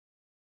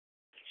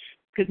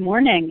Good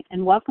morning,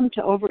 and welcome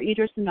to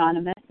Overeaters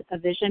Anonymous, a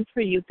Vision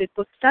for You Big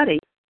Book Study.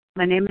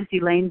 My name is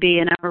Elaine B.,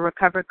 and I'm a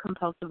recovered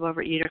compulsive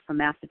overeater from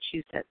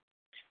Massachusetts.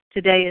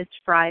 Today is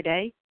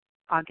Friday,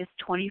 August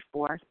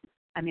 25th,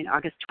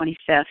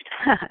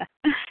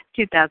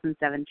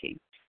 2017.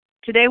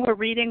 Today we're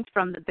reading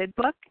from the Big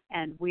Book,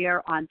 and we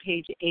are on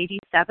page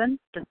 87,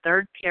 the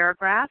third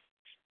paragraph.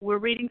 We're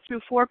reading through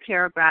 4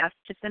 paragraphs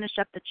to finish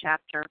up the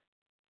chapter.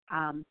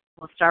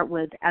 We'll start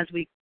with, as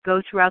we go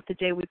throughout the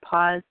day, we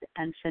pause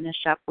and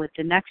finish up with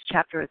the next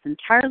chapter is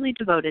entirely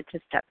devoted to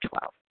step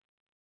 12.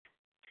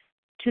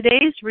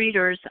 Today's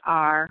readers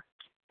are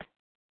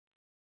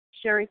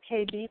Sherry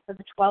KB for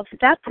the 12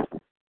 steps,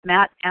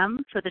 Matt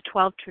M for the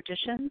 12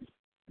 traditions,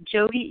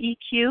 Jody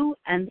EQ,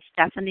 and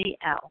Stephanie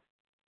L.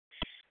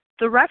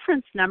 The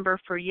reference number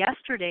for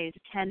yesterday's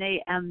 10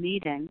 a.m.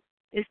 meeting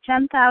is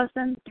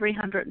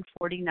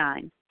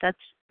 10,349. That's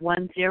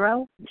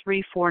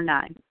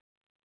 10349.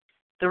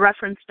 The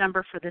reference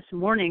number for this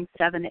morning's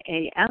 7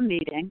 a.m.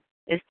 meeting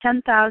is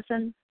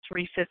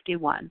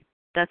 10,351.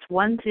 That's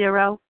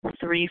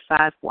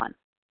 10351.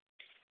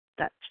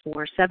 That's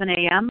for 7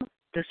 a.m.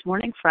 this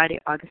morning, Friday,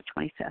 August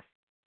 25th.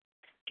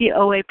 The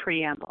OA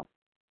Preamble.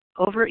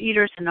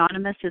 Overeaters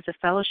Anonymous is a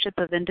fellowship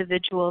of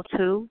individuals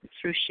who,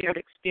 through shared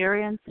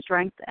experience,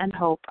 strength, and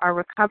hope, are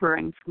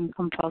recovering from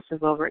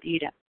compulsive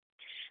overeating.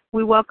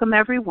 We welcome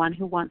everyone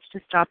who wants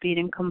to stop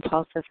eating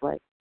compulsively.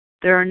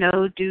 There are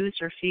no dues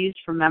or fees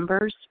for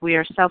members. We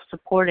are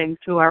self-supporting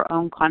through our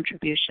own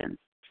contributions,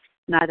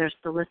 neither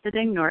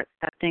soliciting nor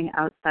accepting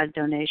outside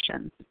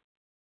donations.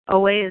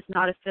 OA is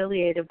not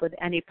affiliated with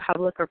any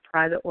public or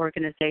private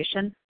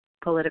organization,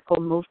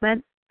 political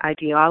movement,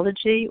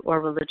 ideology,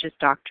 or religious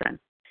doctrine.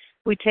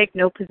 We take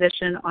no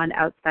position on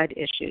outside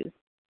issues.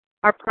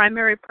 Our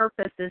primary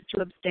purpose is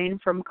to abstain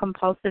from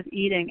compulsive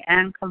eating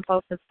and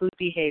compulsive food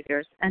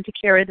behaviors and to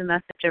carry the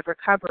message of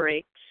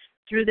recovery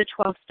through the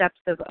 12 steps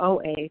of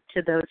OA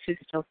to those who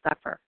still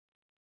suffer.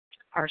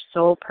 Our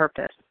sole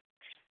purpose.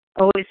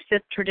 OA's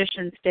 5th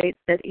tradition states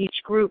that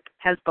each group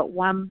has but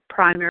one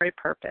primary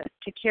purpose,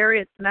 to carry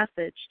its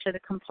message to the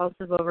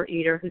compulsive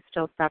overeater who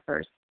still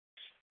suffers.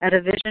 At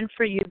a Vision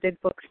for You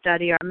Big Book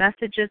Study, our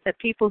message is that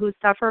people who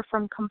suffer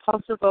from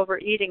compulsive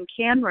overeating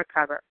can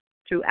recover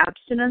through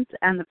abstinence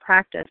and the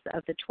practice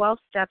of the 12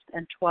 steps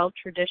and 12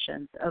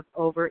 traditions of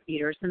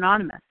Overeaters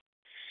Anonymous.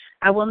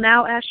 I will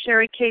now ask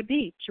Sherry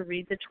KB to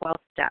read the 12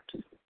 steps.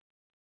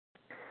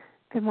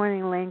 Good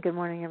morning, Elaine. Good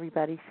morning,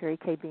 everybody. Sherry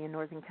KB in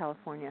Northern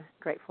California,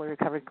 gratefully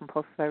recovered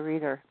compulsive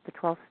overeater. The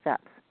 12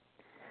 steps.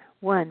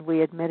 1,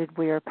 we admitted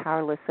we are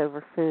powerless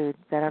over food,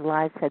 that our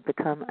lives had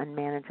become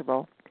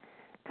unmanageable.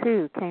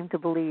 2, came to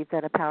believe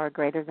that a power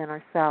greater than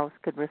ourselves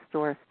could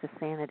restore us to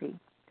sanity.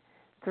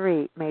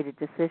 3, made a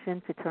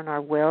decision to turn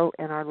our will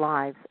and our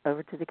lives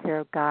over to the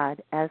care of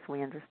God as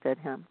we understood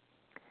Him.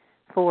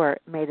 4,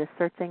 made a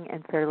searching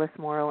and fearless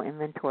moral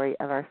inventory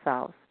of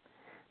ourselves.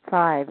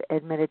 5,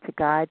 admitted to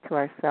God, to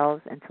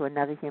ourselves, and to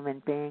another human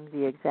being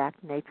the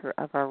exact nature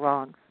of our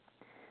wrongs.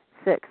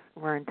 6,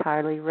 were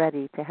entirely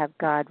ready to have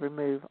God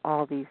remove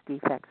all these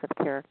defects of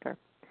character.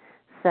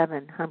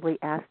 7, humbly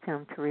asked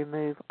Him to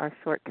remove our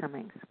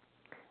shortcomings.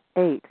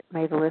 8,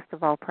 made a list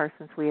of all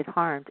persons we had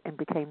harmed and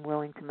became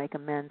willing to make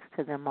amends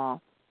to them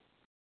all.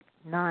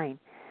 9,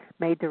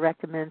 made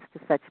direct amends to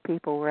such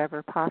people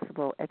wherever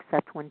possible,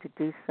 except when to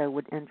do so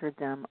would injure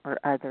them or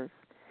others.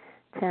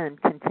 10,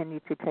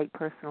 continued to take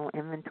personal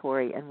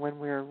inventory, and when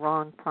we were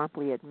wrong,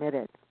 promptly admit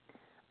it.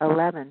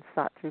 11,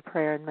 sought through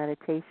prayer and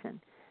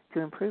meditation to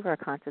improve our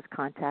conscious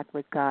contact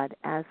with God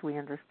as we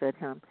understood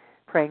Him,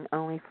 praying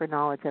only for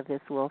knowledge of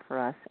His will for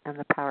us and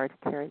the power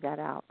to carry that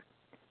out.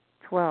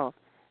 12,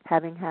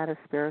 having had a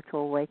spiritual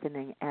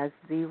awakening as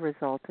the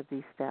result of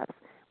these steps,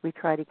 we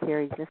try to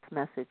carry this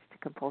message to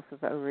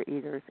compulsive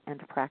overeaters and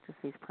to practice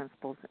these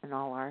principles in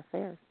all our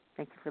affairs.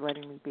 Thank you for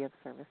letting me be of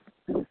service.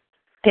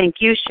 Thank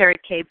you, Sherry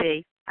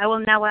KB. I will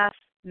now ask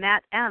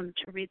Matt M.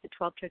 to read the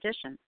 12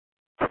 traditions.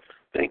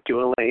 Thank you,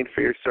 Elaine,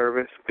 for your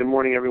service. Good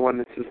morning, everyone.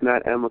 This is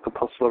Matt M., a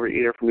compulsive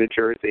overeater from New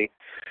Jersey.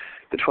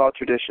 The 12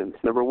 traditions.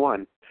 Number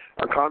 1,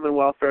 our common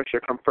welfare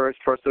should come first.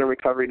 Personal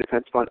recovery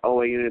depends upon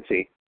OA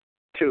unity.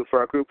 2, for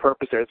our group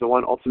purpose, there is the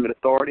one ultimate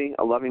authority,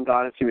 a loving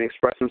God who may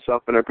express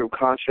Himself in our group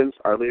conscience.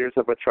 Our leaders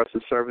are but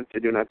trusted servants who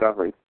do not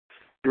govern.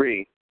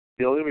 3,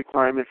 the only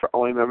requirement for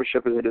OA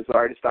membership is a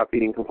desire to stop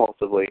eating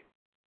compulsively.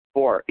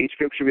 4, each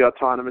group should be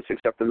autonomous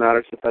except in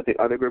matters affecting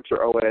other groups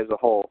or OA as a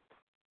whole.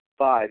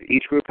 5,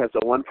 each group has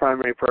the one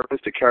primary purpose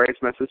to carry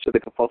its message to the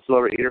compulsive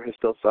overeater who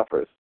still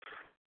suffers.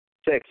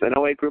 6, an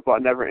OA group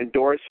ought never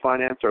endorse,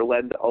 finance, or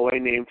lend the OA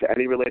name to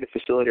any related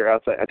facility or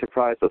outside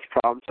enterprise with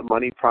problems of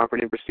money,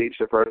 property, and prestige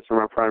divert us from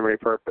our primary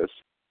purpose.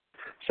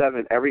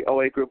 7, every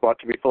OA group ought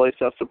to be fully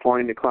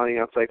self-supporting, declining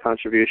outside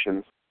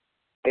contributions.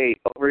 8,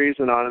 Overeaters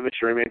Anonymous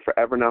should remain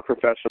forever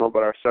non-professional,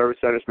 but our service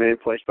centers may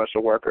employ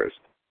special workers.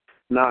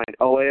 9,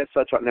 OA as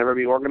such ought never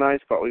be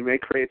organized, but we may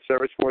create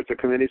service boards or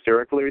committees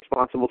directly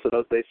responsible to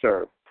those they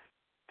serve.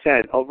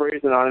 10,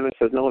 Overeaters Anonymous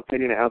has no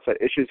opinion on outside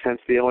issues,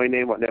 hence the OA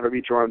name will never be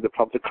drawn into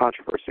public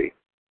controversy.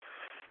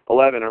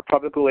 11. Our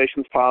public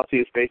relations policy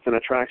is based on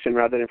attraction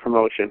rather than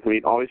promotion.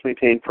 We always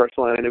maintain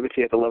personal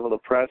anonymity at the level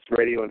of press,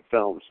 radio, and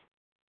films.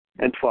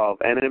 And 12.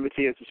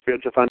 Anonymity is the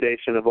spiritual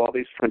foundation of all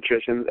these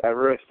traditions,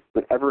 ever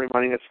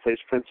reminding us to place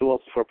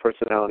principles before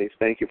personalities.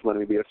 Thank you for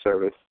letting me be of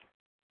service.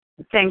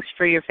 Thanks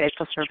for your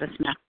faithful service,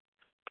 Matt.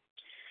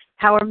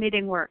 How our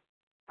meeting works.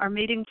 Our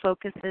meeting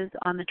focuses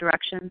on the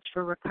directions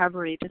for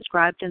recovery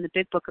described in the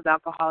Big Book of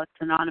Alcoholics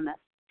Anonymous.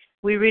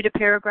 We read a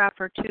paragraph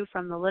or two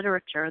from the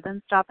literature,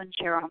 then stop and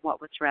share on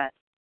what was read.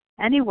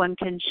 Anyone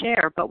can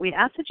share, but we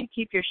ask that you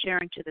keep your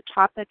sharing to the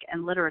topic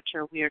and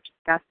literature we are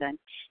discussing,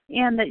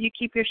 and that you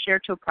keep your share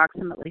to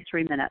approximately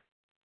 3 minutes.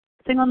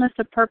 Singleness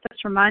of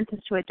purpose reminds us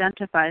to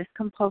identify as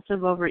compulsive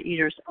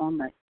overeaters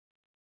only.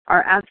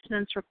 Our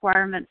abstinence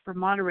requirement for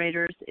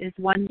moderators is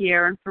 1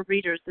 year, and for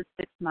readers is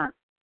 6 months.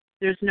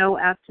 There's no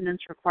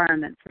abstinence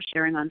requirement for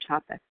sharing on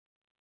topics.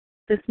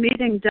 This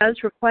meeting does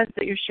request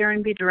that your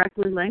sharing be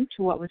directly linked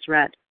to what was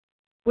read.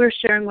 We're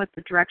sharing what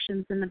the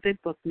directions in the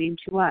Big Book mean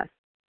to us.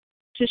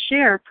 To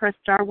share, press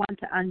star 1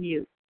 to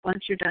unmute.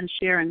 Once you're done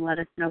sharing, let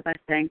us know by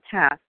saying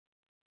pass.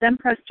 Then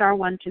press star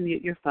 1 to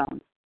mute your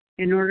phone.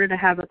 In order to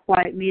have a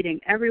quiet meeting,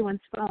 everyone's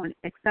phone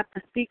except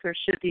the speaker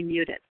should be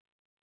muted.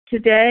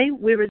 Today,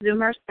 we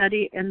resume our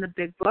study in the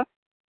Big Book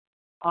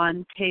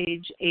on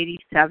page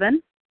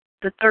 87.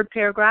 The third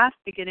paragraph,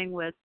 beginning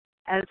with,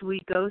 as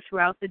we go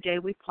throughout the day,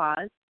 we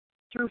pause,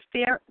 through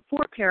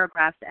 4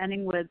 paragraphs,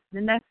 ending with,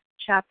 the next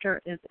chapter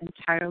is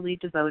entirely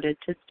devoted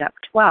to step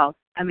 12.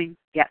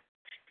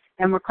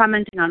 And we're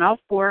commenting on all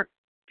 4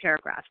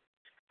 paragraphs.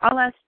 I'll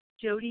ask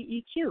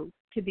Jody EQ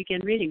to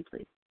begin reading,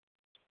 please.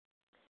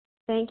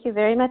 Thank you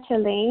very much,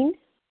 Elaine.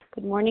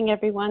 Good morning,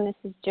 everyone. This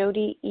is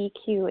Jody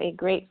EQ, a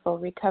grateful,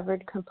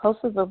 recovered,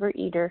 compulsive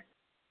overeater,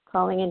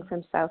 calling in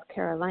from South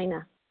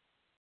Carolina.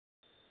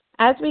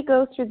 As we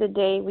go through the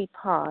day, we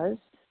pause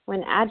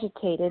when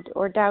agitated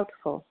or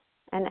doubtful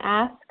and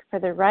ask for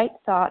the right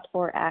thought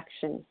or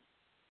action.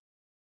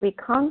 We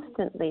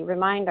constantly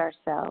remind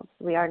ourselves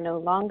we are no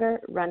longer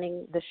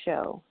running the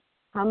show,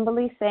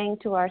 humbly saying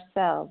to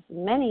ourselves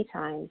many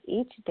times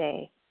each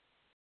day,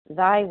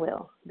 "Thy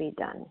will be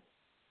done."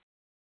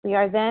 We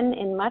are then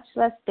in much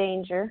less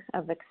danger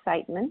of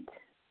excitement,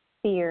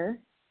 fear,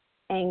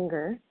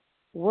 anger,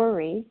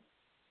 worry,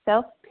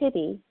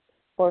 self-pity,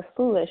 or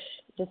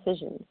foolish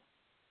decisions.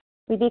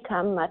 We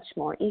become much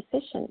more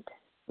efficient.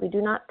 We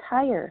do not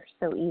tire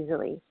so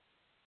easily.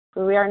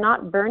 We are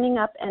not burning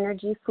up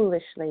energy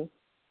foolishly,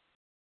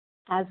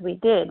 as we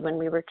did when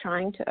we were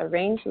trying to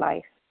arrange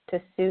life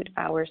to suit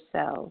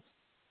ourselves.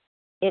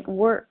 It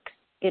works.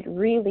 It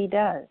really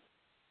does.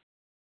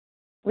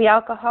 We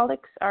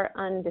alcoholics are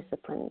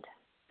undisciplined,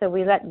 so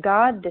we let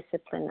God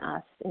discipline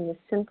us in the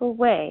simple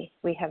way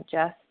we have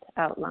just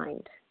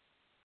outlined.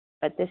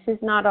 But this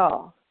is not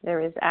all.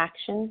 There is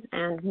action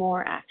and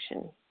more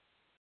action.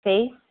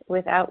 Faith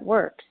without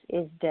works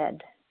is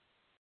dead.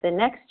 The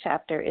next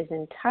chapter is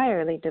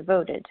entirely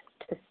devoted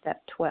to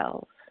step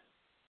 12.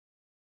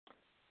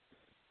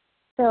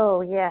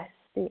 So, yes,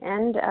 the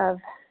end of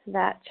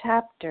that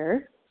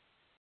chapter,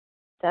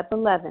 step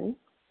 11.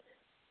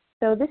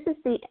 So this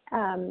is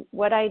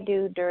what I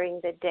do during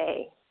the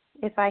day.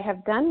 If I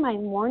have done my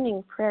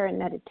morning prayer and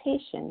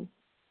meditation,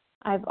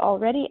 I've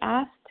already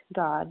asked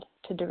God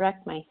to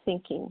direct my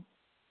thinking,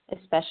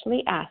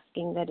 especially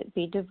asking that it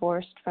be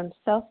divorced from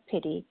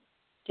self-pity,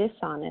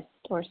 dishonest,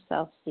 or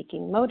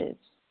self-seeking motives.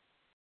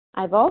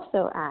 I've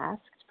also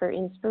asked for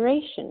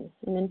inspiration,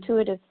 an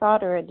intuitive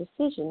thought, or a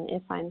decision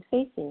if I'm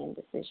facing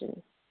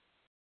indecision.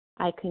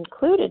 I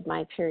concluded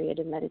my period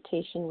of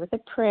meditation with a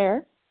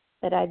prayer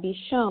that I be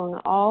shown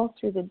all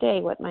through the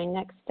day what my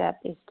next step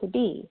is to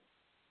be,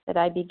 that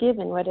I be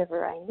given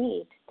whatever I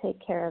need to take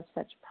care of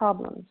such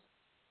problems.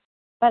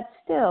 But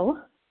still,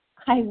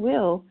 I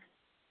will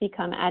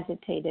become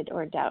agitated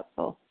or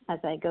doubtful as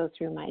I go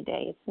through my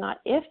day. It's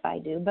not if I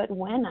do, but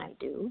when I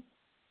do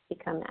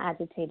become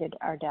agitated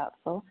or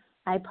doubtful,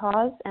 I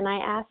pause and I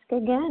ask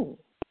again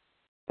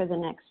for the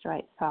next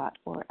right thought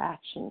or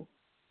action.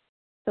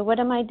 So what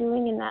am I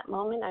doing in that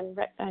moment?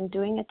 I'm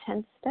doing a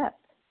 10th step.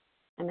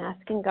 I'm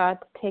asking God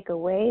to take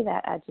away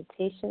that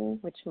agitation,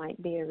 which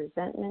might be a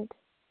resentment,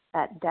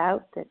 that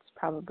doubt that's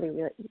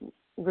probably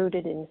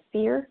rooted in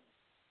fear.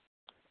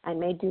 I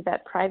may do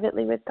that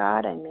privately with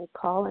God. I may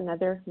call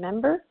another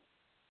member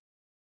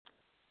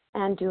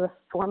and do a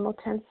formal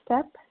 10th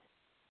step.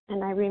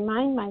 And I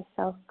remind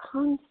myself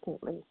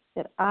constantly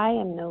that I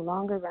am no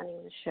longer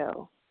running the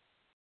show.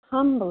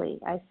 Humbly,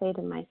 I say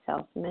to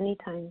myself many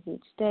times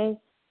each day,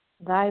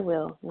 "Thy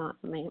will,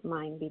 not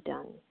mine, be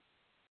done."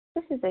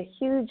 This is a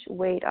huge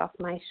weight off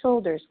my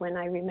shoulders when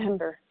I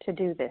remember to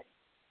do this.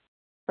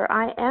 For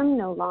I am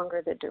no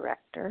longer the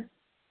director,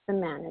 the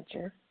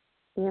manager,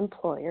 the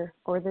employer,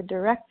 or the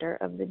director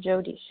of the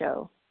Jody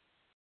Show.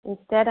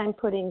 Instead, I'm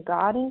putting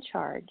God in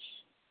charge,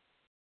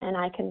 and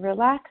I can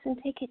relax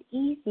and take it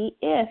easy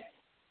if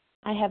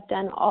I have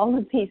done all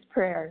of these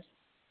prayers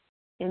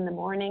in the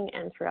morning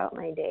and throughout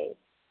my day.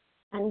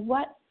 And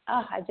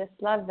I just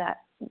love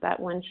that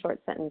one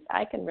short sentence.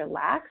 I can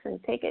relax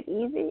and take it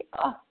easy.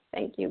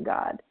 Thank you,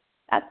 God.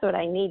 That's what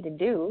I need to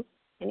do.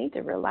 I need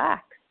to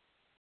relax.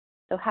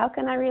 So how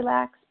can I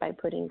relax? By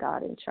putting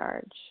God in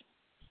charge.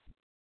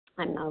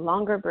 I'm no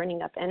longer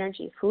burning up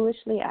energy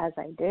foolishly as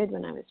I did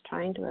when I was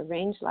trying to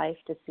arrange life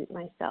to suit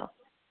myself.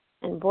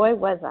 And boy,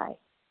 was I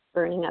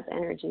burning up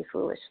energy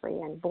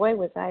foolishly. And boy,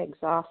 was I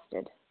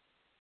exhausted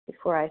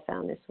before I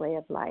found this way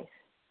of life.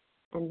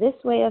 And this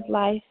way of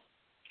life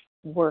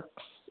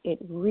works. It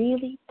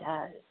really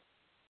does.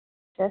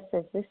 Just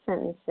as this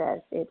sentence says,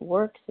 it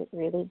works, it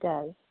really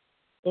does,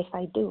 if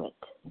I do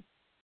it.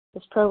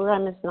 This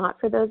program is not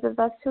for those of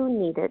us who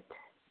need it.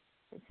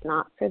 It's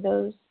not for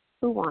those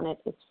who want it.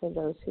 It's for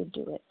those who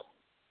do it.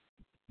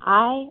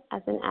 I,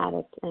 as an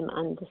addict, am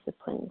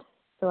undisciplined.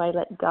 So I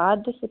let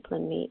God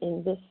discipline me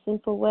in this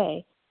simple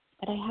way,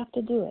 but I have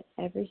to do it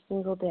every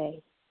single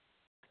day.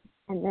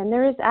 And then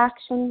there is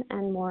action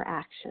and more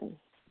action.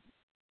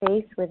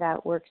 Faith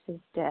without works is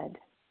dead.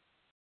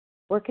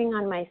 Working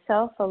on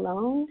myself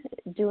alone,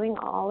 doing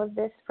all of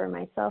this for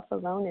myself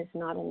alone is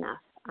not enough.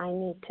 I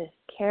need to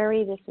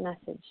carry this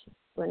message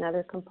to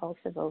another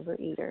compulsive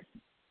overeater.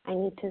 I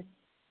need to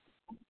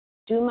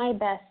do my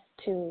best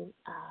to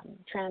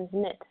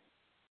transmit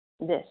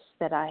this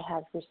that I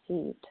have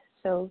received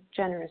so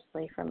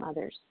generously from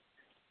others.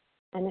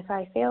 And if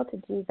I fail to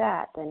do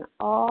that, then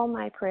all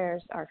my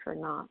prayers are for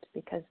naught,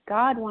 because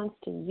God wants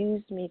to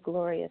use me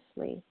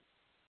gloriously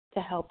to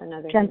help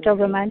another. Gentle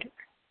reminder.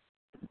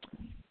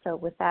 So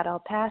with that,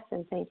 I'll pass,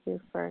 and thank you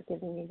for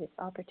giving me this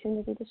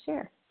opportunity to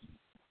share.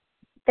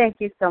 Thank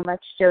you so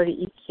much,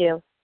 Jody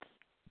EQ.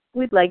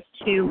 We'd like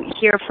to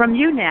hear from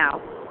you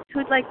now.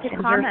 Who'd like to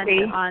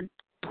comment on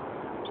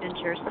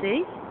Ginger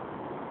C?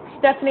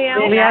 Stephanie L.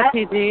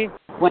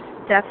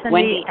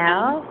 Stephanie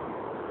L.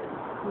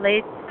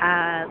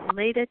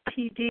 Leda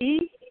TD.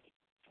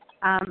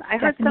 I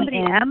heard somebody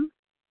M.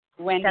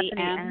 Wendy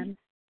Stephanie M.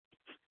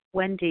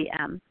 Wendy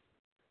M.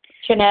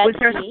 Jeanette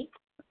T.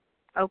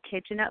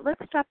 Okay, Jeanette, let's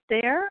stop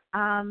there.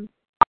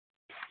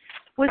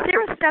 Was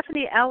there a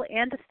Stephanie L.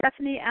 and a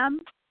Stephanie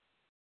M?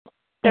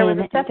 There was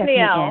a Stephanie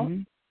L.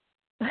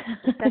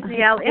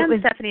 Stephanie L. and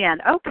Stephanie N.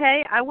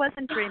 Okay, I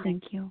wasn't dreaming.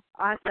 Thank you.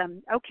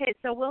 Awesome. Okay,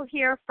 so we'll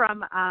hear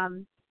from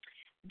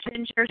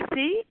Ginger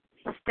C.,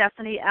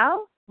 Stephanie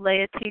L.,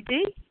 Leah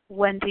TD,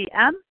 Wendy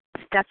M.,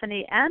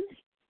 Stephanie N.,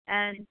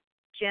 and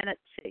Janet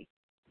C.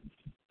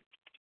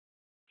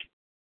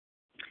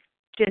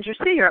 Ginger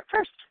C., you're up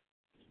first.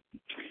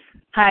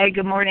 Hi,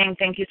 good morning.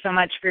 Thank you so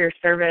much for your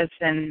service,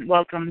 and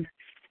welcome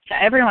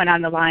to everyone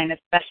on the line,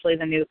 especially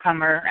the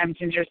newcomer. I'm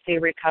Ginger C.,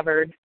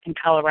 recovered in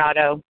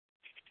Colorado.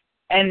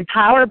 And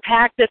power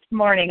packed this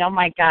morning. Oh,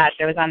 my gosh,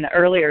 I was on the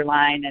earlier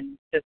line, and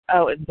just,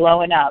 it was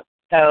blowing up.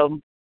 So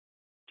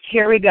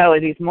here we go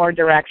with these more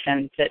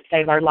directions that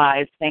save our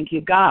lives. Thank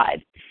you,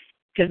 God.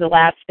 Because the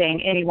last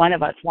thing any one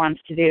of us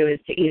wants to do is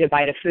to eat a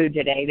bite of food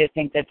today, to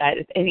think that that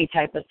is any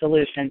type of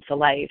solution to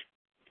life.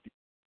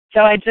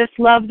 So I just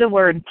love the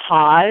word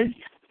pause.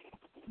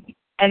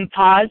 And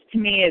pause to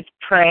me is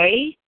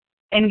pray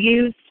and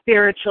use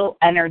spiritual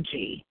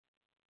energy.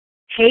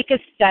 Take a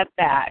step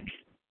back.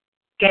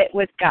 Get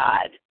with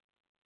God.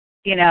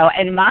 You know,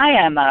 and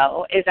my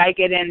MO is I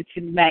get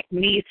into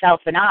me, self,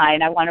 and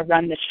I want to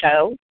run the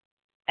show.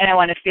 And I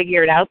want to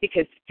figure it out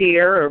because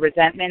fear or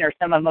resentment or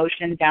some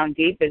emotion down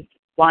deep is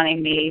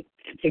wanting me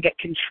to get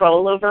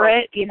control over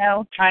it, you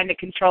know, trying to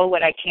control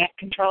what I can't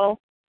control.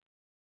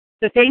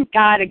 So thank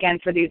God again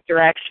for these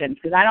directions,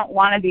 because I don't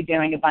want to be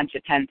doing a bunch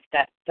of 10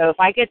 steps. So if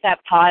I get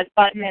that pause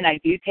button and I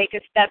do take a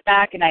step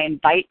back and I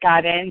invite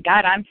God in,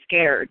 God, I'm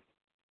scared.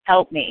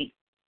 Help me.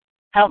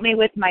 Help me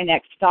with my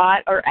next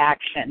thought or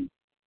action.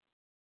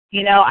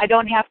 You know, I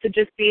don't have to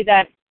just be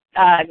that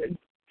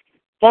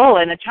bull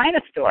in a china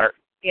store,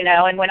 you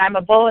know, and when I'm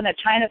a bull in a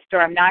china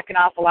store, I'm knocking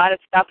off a lot of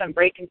stuff and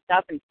breaking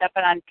stuff and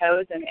stepping on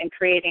toes and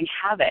creating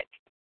havoc.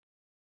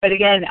 But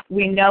again,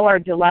 we know our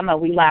dilemma.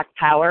 We lack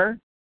power.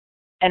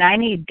 And I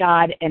need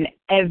God in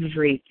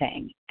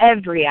everything,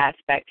 every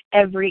aspect,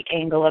 every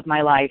angle of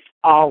my life,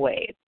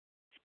 always.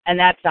 And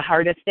that's the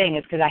hardest thing,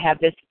 is because I have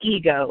this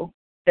ego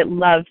that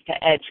loves to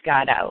edge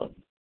God out.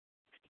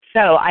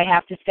 So I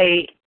have to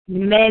say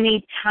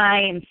many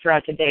times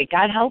throughout the day,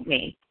 God, help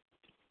me.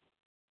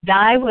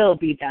 Thy will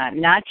be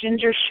done, not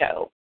Ginger's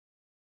show.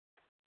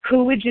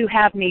 Who would you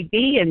have me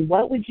be, and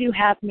what would you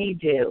have me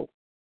do?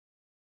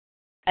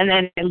 And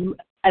then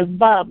I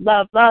love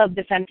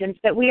the sentence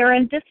that we are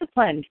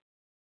undisciplined.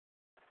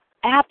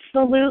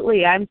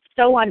 Absolutely. I'm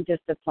so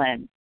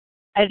undisciplined.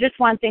 I just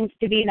want things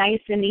to be nice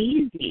and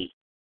easy.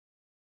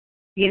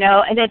 You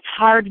know, and it's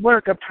hard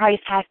work. A price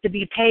has to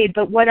be paid.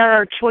 But what are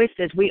our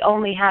choices? We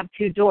only have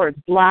two doors.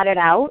 Blot it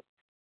out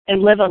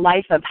and live a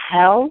life of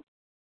hell,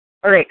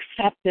 or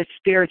accept this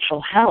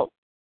spiritual help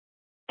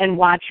and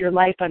watch your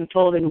life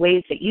unfold in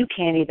ways that you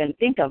can't even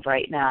think of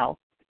right now,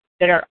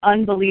 that are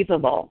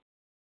unbelievable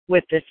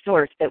with this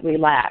source that we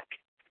lack.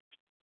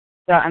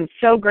 So I'm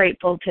so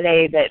grateful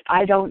today that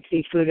I don't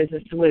see food as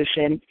a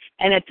solution,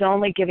 and it's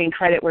only giving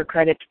credit where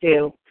credit's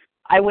due.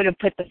 I would have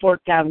put the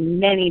fork down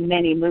many,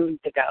 many moons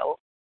ago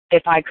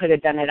if I could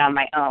have done it on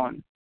my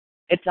own.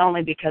 It's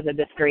only because of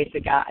this grace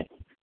of God.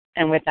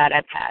 And with that,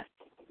 I pass.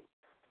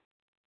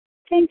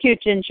 Thank you,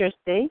 Ginger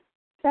C.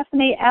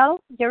 Stephanie L.,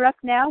 you're up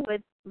now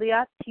with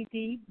Leah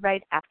TD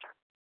right after.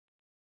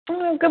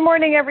 Good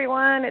morning,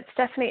 everyone. It's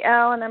Stephanie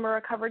L., and I'm a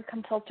recovered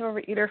compulsive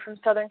overeater from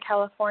Southern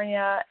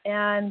California.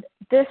 And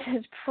this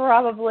is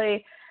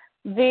probably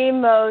the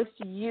most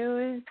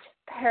used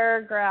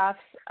paragraphs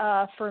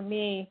for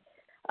me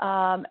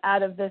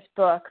out of this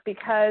book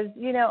because,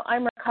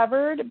 I'm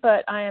recovered,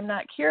 but I am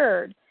not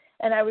cured.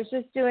 And I was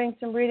just doing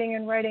some reading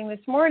and writing this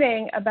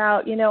morning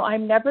about,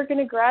 I'm never going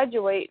to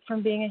graduate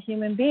from being a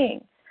human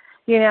being.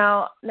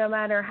 No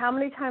matter how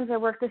many times I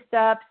work the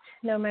steps,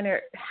 no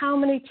matter how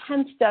many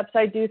 10 steps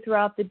I do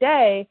throughout the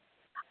day,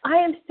 I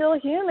am still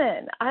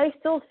human. I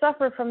still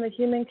suffer from the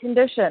human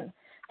condition.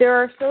 There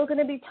are still going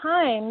to be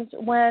times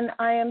when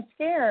I am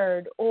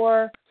scared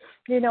or,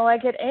 I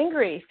get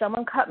angry.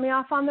 Someone cut me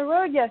off on the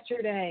road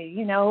yesterday.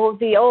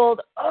 The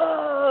old,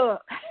 oh,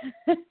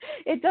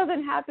 it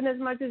doesn't happen as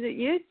much as it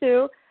used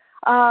to.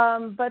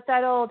 But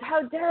that old,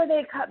 how dare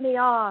they cut me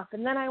off?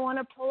 And then I want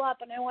to pull up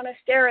and I want to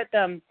stare at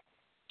them,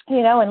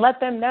 and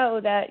let them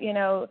know that,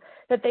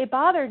 that they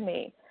bothered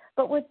me.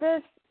 But what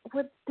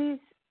these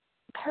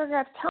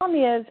paragraphs tell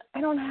me is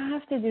I don't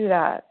have to do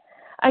that.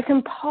 I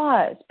can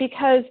pause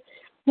because,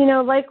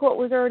 like what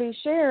was already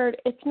shared,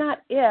 it's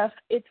not if,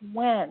 it's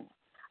when.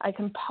 I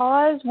can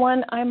pause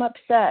when I'm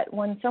upset.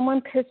 When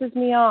someone pisses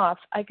me off,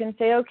 I can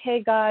say,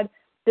 okay, God,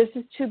 this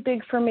is too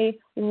big for me.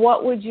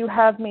 What would you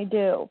have me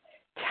do?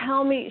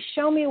 Tell me,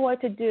 show me what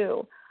to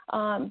do.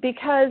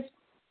 Because,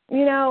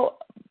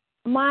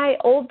 my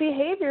old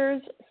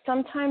behaviors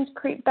sometimes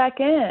creep back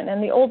in,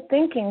 and the old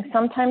thinking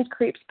sometimes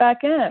creeps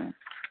back in,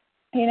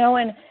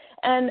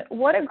 and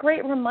what a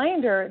great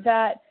reminder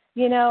that,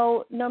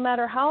 no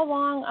matter how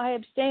long I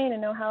abstain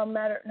and no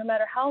matter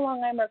how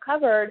long I'm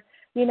recovered,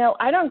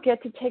 I don't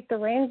get to take the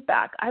reins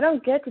back. I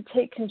don't get to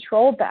take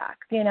control back.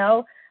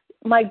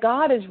 My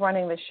God is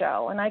running the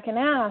show, and I can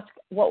ask,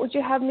 what would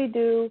you have me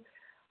do?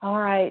 All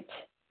right,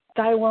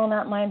 thy will,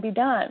 not mine, be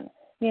done,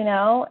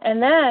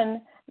 and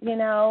then,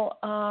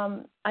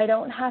 I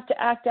don't have to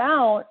act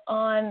out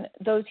on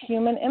those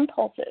human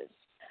impulses.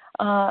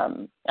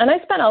 And I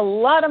spent a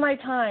lot of my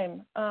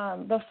time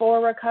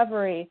before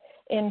recovery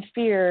in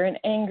fear and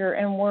anger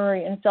and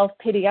worry and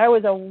self-pity. I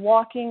was a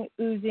walking,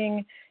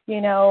 oozing,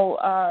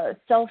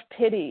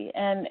 self-pity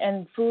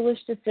and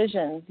foolish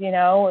decisions.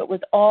 It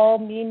was all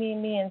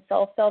me, and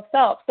self.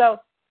 So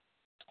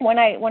when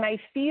I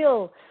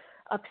feel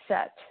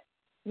upset,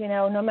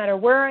 no matter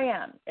where I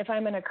am, if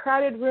I'm in a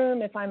crowded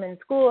room, if I'm in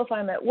school, if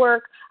I'm at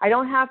work, I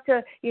don't have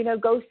to,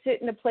 go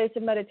sit in a place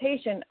of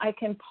meditation. I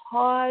can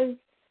pause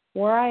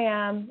where I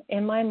am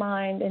in my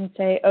mind and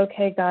say,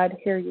 okay, God,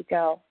 here you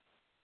go.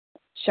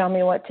 Show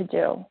me what to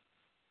do.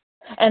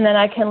 And then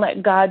I can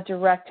let God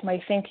direct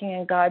my thinking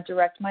and God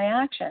direct my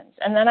actions.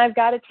 And then I've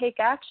got to take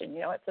action.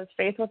 It says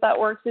faith without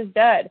works is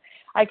dead.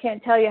 I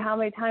can't tell you how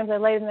many times I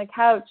laid on the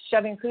couch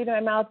shoving food in my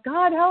mouth.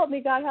 God, help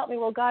me, God, help me.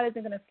 Well, God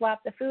isn't going to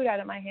slap the food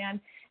out of my hand.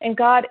 And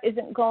God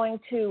isn't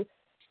going to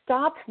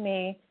stop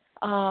me,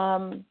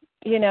 from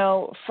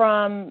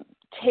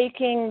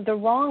taking the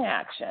wrong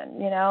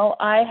action.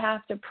 I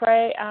have to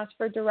pray, ask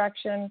for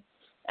direction,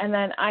 and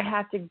then I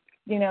have to,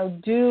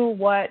 do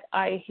what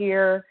I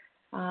hear,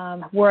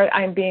 where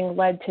I'm being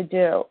led to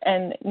do.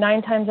 And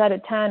 9 times out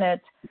of 10,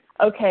 it's,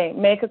 okay,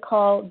 make a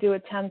call, do a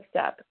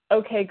 10-step.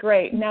 Okay,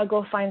 great. Now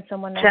go find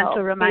someone to help.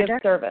 Be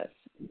of service.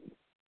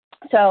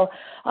 So,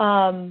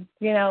 I'm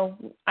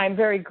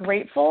very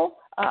grateful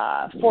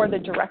for the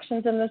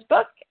directions in this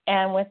book.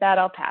 And with that,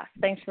 I'll pass.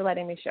 Thanks for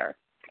letting me share.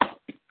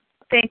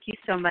 Thank you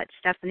so much,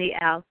 Stephanie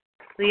L.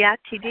 Leah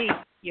TD,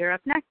 you're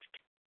up next.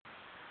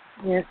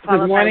 Yes,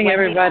 good morning,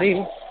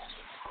 everybody.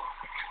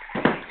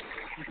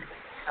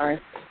 Sorry.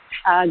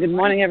 Good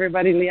morning,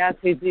 everybody. Leah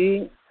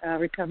TD,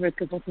 recovered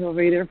compulsive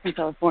overeater from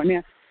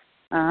California.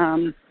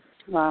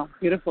 Wow,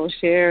 beautiful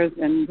shares.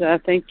 And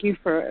thank you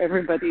for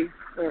everybody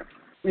for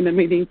in the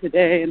meeting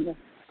today and the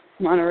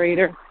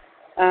moderator.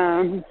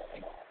 I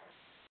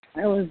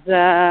was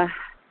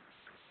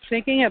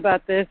thinking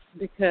about this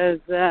because,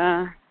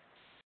 the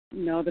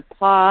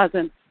pause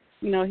and,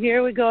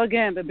 here we go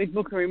again. The Big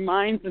Book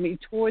reminds me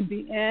toward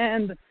the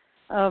end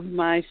of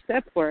my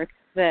step work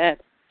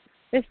that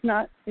it's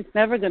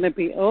never going to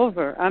be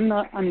over. I'm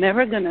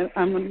never going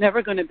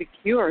to be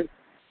cured.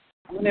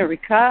 I'm going to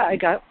recover. I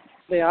got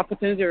the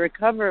opportunity to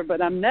recover,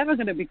 but I'm never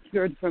going to be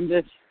cured from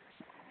this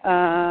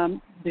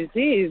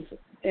disease.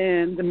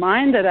 And the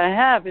mind that I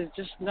have is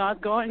just not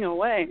going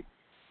away.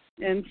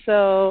 And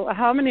so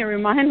how many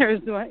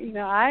reminders do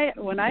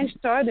when I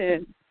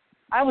started,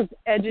 I was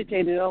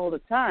agitated all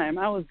the time.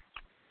 I was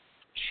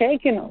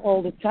shaken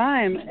all the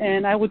time.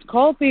 And I would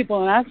call people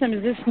and ask them,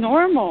 is this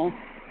normal?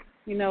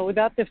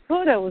 Without the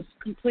food, I was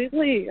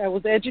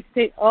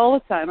agitated all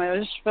the time. I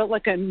just felt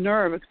like a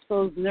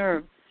exposed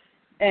nerve.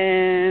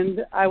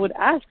 And I would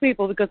ask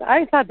people because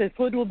I thought the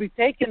food would be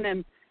taken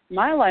and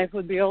my life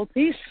would be all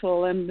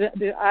peaceful. And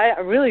I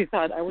really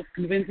thought, I was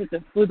convinced that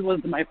the food was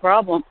my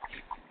problem.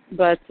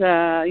 but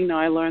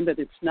I learned that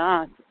it's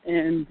not.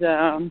 And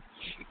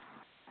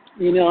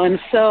and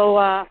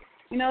so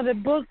the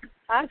book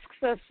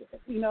asks us,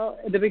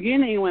 at the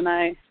beginning when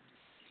the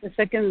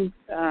second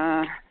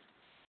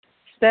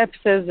step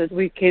says that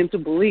we came to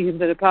believe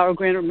that a power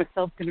greater than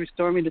myself can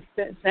restore me to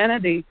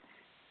sanity.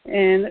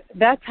 And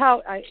that's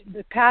how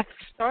the path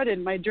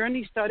started. My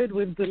journey started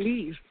with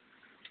belief.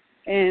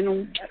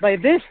 And by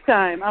this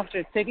time,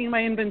 after taking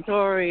my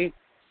inventory,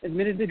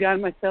 admitted to God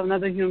myself,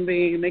 another human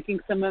being, making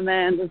some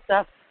amends and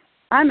stuff,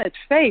 I'm at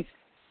faith.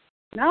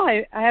 Now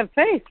I have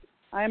faith.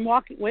 I'm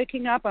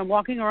waking up. I'm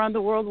walking around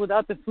the world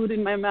without the food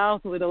in my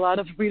mouth, with a lot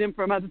of freedom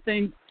from other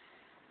things.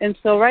 And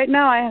so right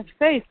now I have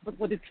faith. But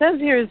what it says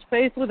here is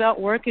faith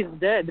without work is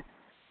dead.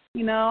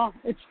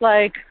 It's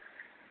like,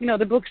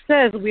 the book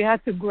says we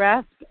have to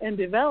grasp and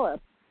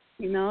develop.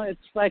 It's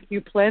like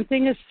you're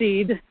planting a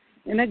seed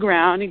in the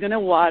ground. You're going to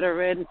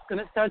water it. It's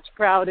going to start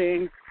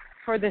sprouting.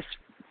 For this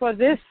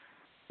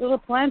little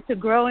plant to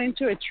grow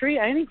into a tree,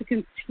 I need to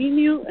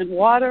continue and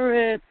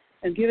water it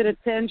and give it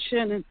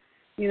attention. And,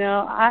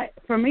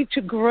 for me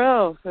to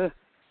grow,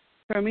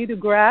 for me to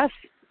grasp,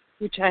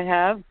 which I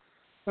have,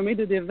 for me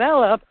to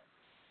develop,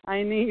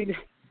 I need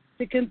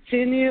to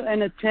continue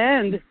and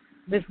attend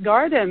this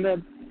garden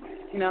that,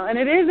 and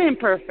it is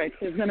imperfect.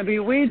 There's going to be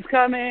weeds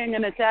coming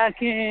and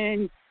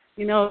attacking,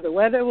 the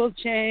weather will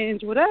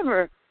change,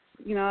 whatever.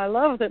 I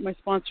love that my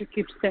sponsor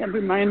keeps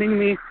reminding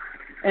me,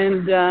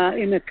 and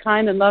in a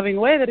kind and loving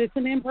way, that it's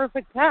an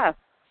imperfect path.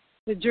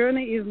 The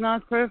journey is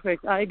not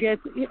perfect. I get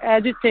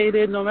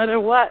agitated no matter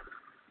what,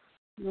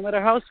 no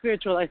matter how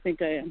spiritual I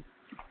think I am.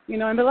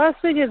 And the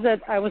last thing is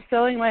that I was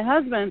telling my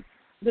husband,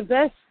 the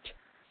best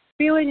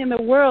feeling in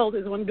the world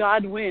is when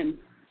God wins,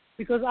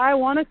 because I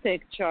want to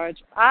take charge.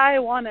 I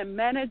want to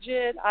manage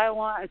it. I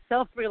want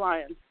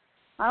self-reliance.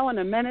 I want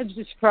to manage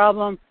this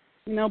problem,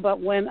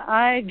 but when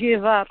I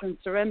give up and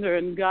surrender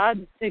and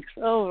God takes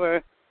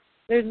over,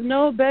 there's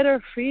no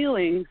better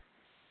feeling.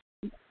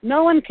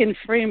 No one can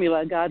free me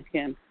like God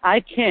can. I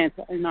can't,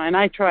 and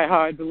I try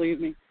hard, believe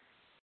me.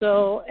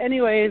 So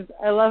anyways,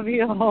 I love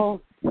you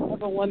all.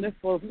 Have a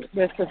wonderful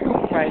rest of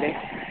Friday.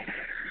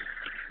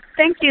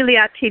 Thank you,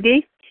 Liat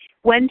TD.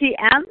 Wendy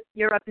M.,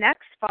 you're up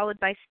next, followed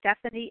by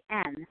Stephanie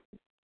N.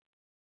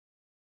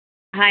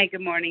 Hi,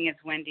 good morning. It's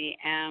Wendy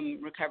M.,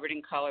 recovered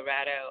in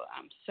Colorado.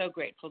 I'm so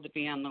grateful to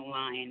be on the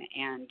line,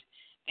 and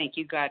thank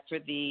you, God, for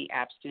the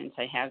abstinence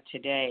I have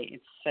today.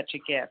 It's such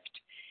a gift.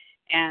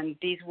 And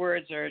these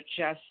words are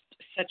just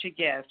such a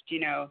gift.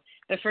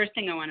 The first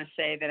thing I want to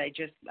say that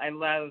I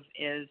love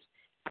is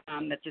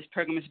that this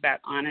program is about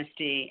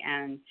honesty,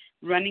 and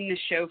running the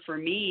show for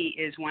me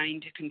is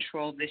wanting to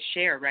control this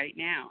share right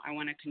now. I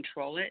want to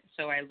control it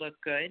so I look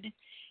good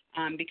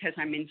because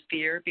I'm in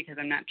fear, because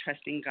I'm not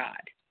trusting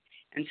God.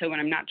 And so when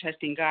I'm not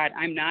trusting God,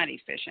 I'm not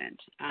efficient.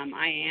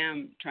 I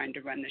am trying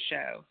to run the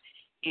show.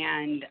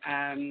 And,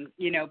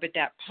 but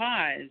that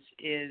pause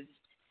is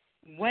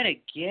what a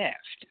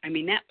gift. I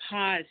mean, that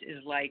pause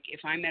is like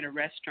if I'm at a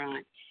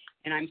restaurant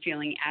and I'm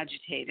feeling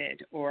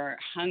agitated or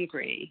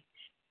hungry,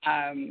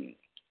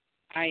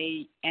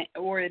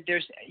 or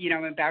there's,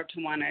 I'm about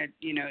to want to,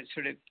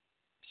 sort of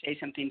say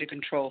something to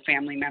control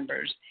family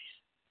members.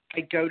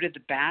 I go to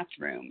the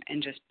bathroom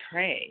and just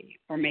pray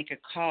or make a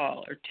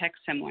call or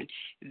text someone.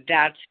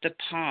 That's the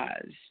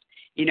pause,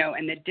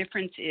 and the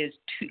difference is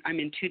I'm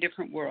in two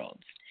different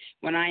worlds.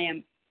 When I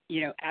am,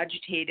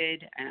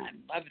 agitated, and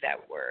I love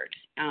that word,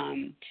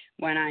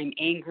 when I'm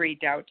angry,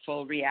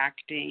 doubtful,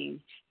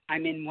 reacting,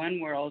 I'm in one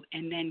world,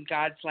 and then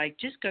God's like,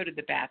 just go to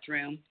the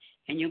bathroom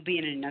and you'll be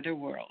in another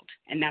world,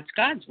 and that's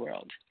God's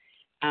world.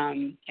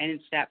 And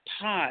it's that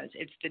pause.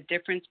 It's the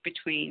difference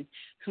between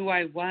who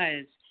I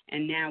was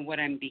and now what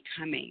I'm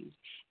becoming.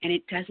 And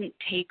it doesn't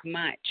take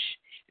much.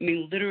 I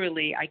mean,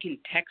 literally, I can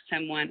text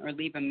someone or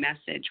leave a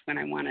message when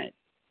I want to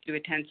do a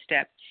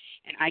 10-step,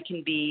 and I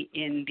can be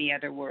in the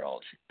other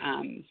world,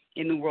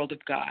 in the world of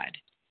God.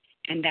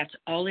 And that's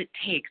all it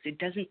takes. It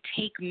doesn't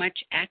take much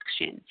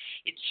action.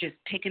 It's just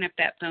picking up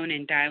that phone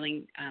and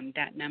dialing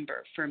that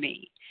number for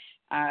me.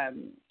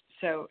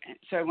 So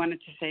I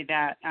wanted to say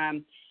that.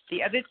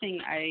 The other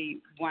thing I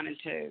wanted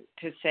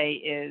to say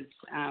is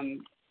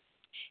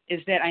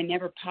that I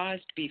never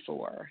paused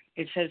before.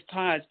 It says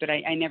pause, but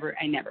I never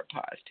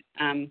paused.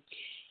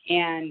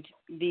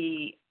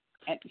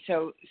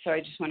 So I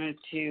just wanted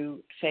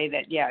to say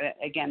that,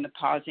 again, the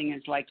pausing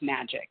is like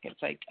magic.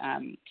 It's like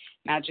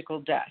magical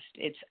dust.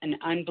 It's an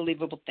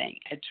unbelievable thing.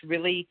 It's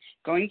really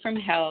going from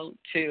hell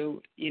to,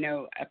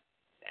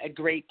 a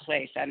great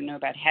place. I don't know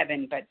about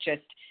heaven, but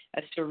just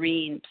a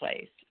serene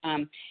place.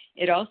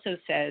 It also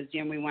says,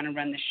 we want to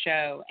run the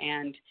show,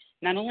 and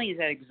not only is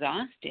that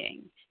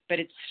exhausting, but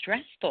it's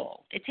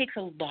stressful. It takes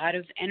a lot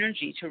of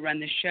energy to run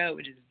the show.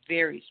 It is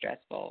very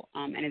stressful,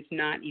 and it's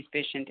not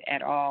efficient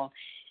at all.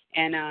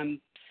 And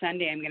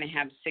Sunday I'm going to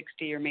have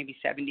 60 or maybe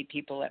 70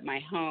 people at my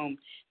home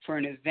for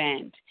an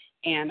event,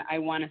 and I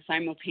want to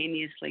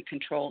simultaneously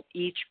control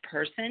each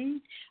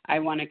person. I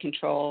want to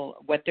control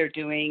what they're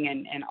doing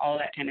and all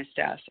that kind of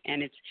stuff,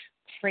 and it's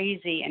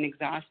crazy and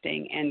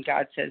exhausting. And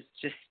God says,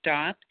 just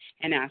stop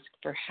and ask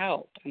for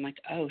help. I'm like,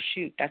 oh,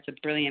 shoot, that's a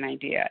brilliant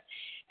idea.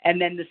 And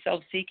then the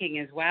self-seeking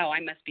is, wow, I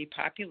must be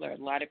popular.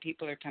 A lot of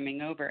people are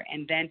coming over.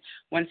 And then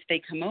once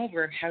they come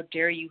over, how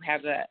dare you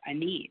have a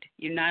need?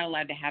 You're not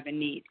allowed to have a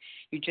need.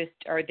 You just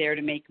are there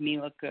to make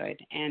me look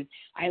good. And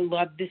I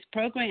love this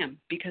program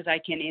because I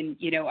can, in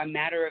a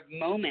matter of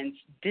moments,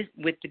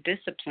 with the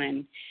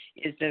discipline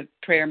is the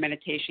prayer,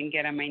 meditation,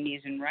 get on my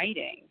knees and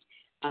writing.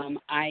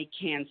 I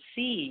can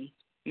see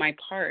my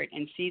part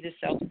and see the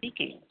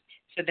self-seeking.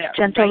 So that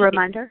gentle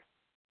reminder.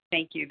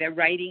 Thank you. The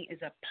writing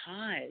is a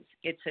pause.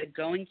 It's a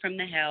going from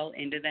the hell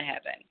into the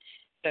heaven.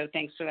 So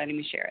thanks for letting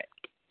me share it.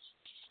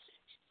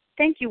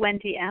 Thank you,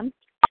 Wendy M.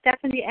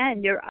 Stephanie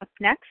N., you're up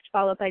next,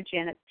 followed by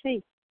Janet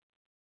C.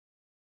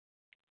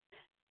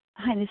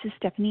 Hi, this is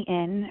Stephanie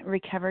N.,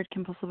 recovered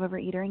compulsive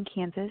overeater in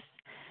Kansas.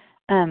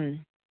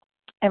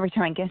 Every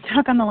time I get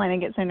talk on the line, I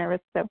get so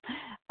nervous. So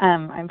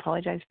I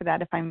apologize for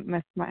that if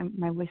my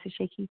voice is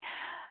shaky.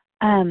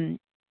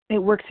 It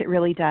works. It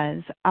really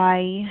does.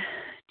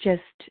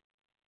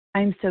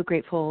 I'm so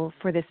grateful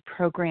for this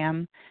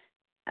program.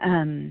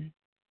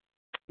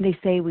 They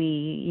say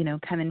we,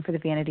 come in for the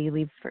vanity,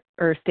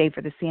 or stay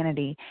for the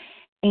sanity.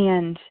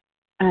 And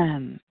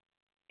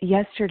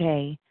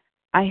yesterday,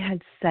 I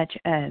had such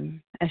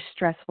a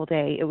stressful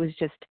day. It was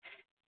just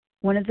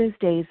one of those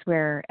days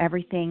where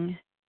everything,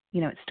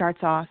 it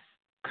starts off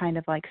kind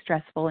of like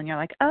stressful, and you're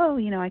like, oh,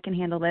 I can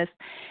handle this.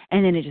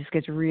 And then it just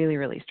gets really,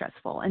 really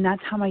stressful. And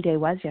that's how my day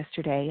was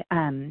yesterday.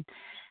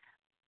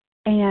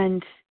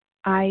 And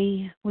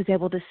I was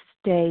able to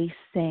stay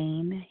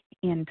sane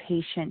and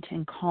patient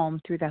and calm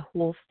through the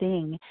whole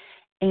thing.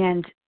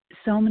 And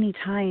so many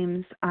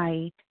times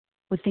I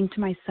would think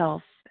to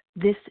myself,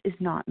 this is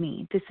not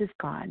me. This is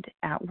God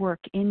at work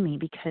in me,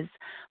 because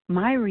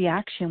my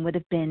reaction would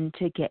have been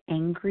to get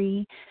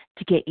angry,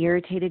 to get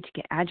irritated, to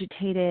get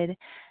agitated,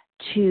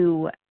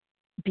 to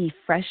be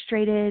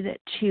frustrated,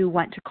 to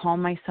want to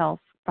calm myself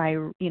by,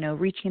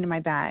 reaching into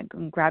my bag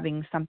and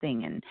grabbing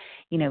something and,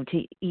 to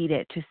eat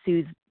it, to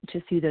soothe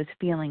those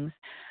feelings.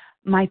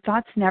 My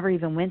thoughts never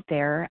even went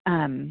there.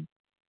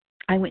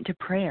 I went to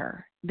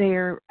prayer.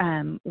 There,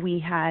 we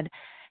had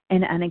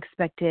an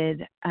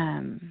unexpected,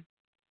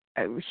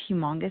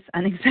 humongous,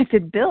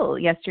 unexpected bill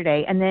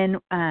yesterday. And then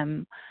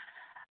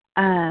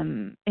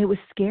it was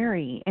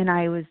scary. And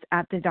I was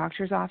at the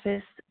doctor's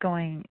office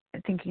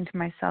thinking to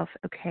myself,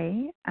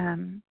 okay,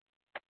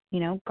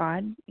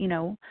 God,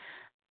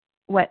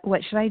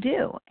 what should I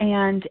do?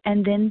 And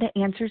then the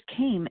answers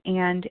came,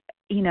 and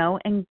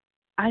and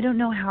I don't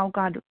know how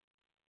God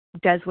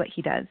does what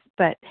he does,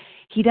 but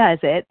he does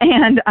it,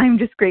 and I'm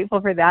just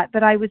grateful for that.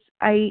 But every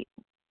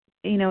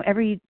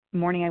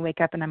morning I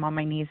wake up and I'm on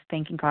my knees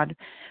thanking God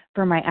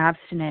for my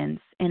abstinence,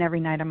 and every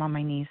night I'm on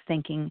my knees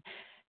thanking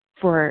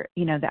for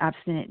the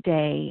abstinent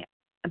day.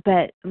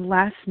 But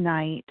last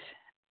night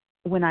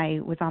when I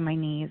was on my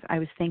knees, I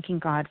was thanking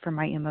God for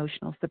my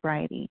emotional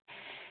sobriety,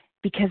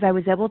 because I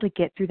was able to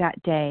get through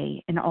that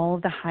day and all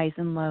of the highs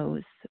and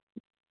lows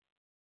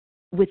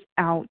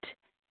without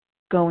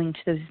going to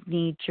those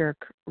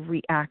knee-jerk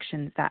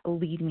reactions that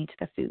lead me to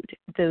the food,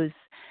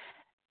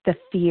 the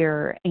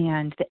fear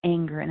and the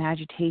anger and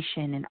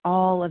agitation and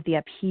all of the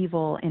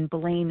upheaval and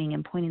blaming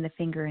and pointing the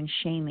finger and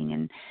shaming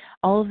and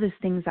all of those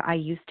things that I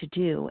used to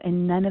do,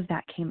 and none of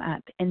that came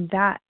up. And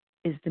that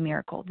is the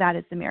miracle. That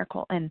is the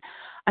miracle. And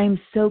I'm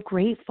so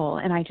grateful,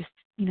 and I just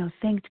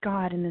thanked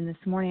God. And then this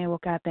morning I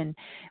woke up, and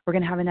we're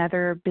going to have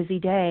another busy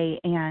day,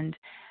 and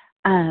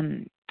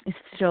it's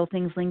still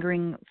things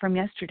lingering from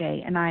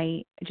yesterday. And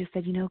I just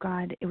said,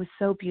 God, it was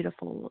so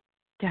beautiful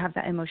to have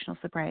that emotional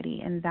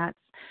sobriety, and that's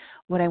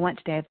what I want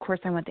today. Of course,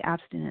 I want the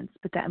abstinence,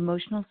 but that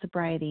emotional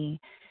sobriety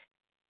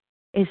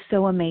is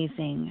so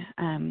amazing.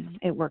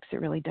 It works.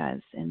 It really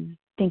does. And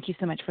thank you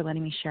so much for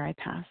letting me share. I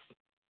pass.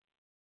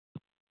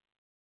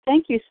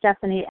 Thank you,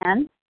 Stephanie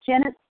N.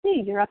 Janet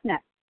C., you're up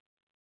next.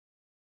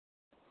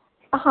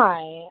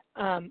 Hi,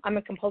 I'm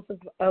a compulsive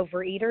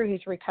overeater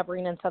who's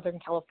recovering in Southern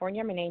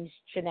California. My name's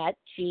Jeanette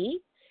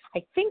G.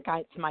 I think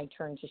it's my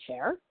turn to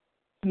share.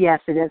 Yes,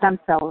 it is. I'm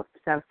so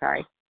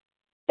sorry.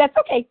 That's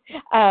okay.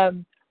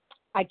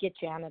 I get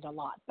Janet a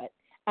lot, but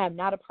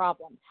not a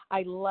problem.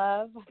 I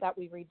love that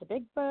we read the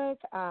big book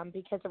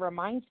because it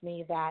reminds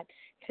me that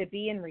to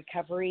be in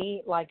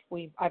recovery, like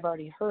I've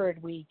already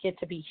heard, we get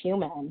to be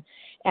human.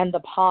 And the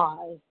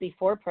pause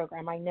before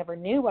program, I never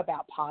knew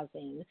about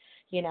pausing.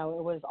 It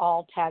was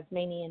all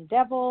Tasmanian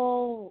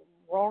devil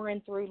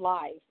roaring through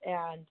life.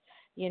 And,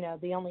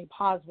 the only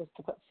pause was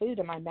to put food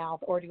in my mouth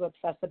or to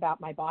obsess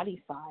about my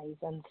body size.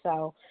 And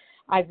so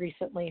I've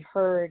recently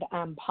heard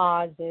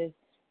pause is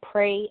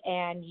pray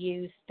and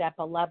use step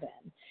 11.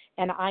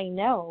 And I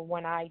know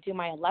when I do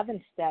my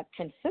 11th step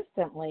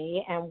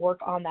consistently and work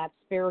on that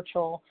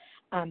spiritual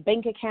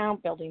bank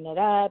account, building it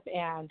up,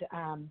 and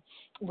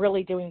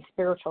really doing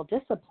spiritual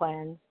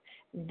disciplines,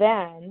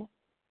 then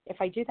if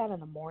I do that in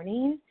the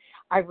morning,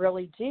 I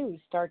really do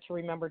start to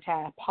remember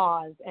to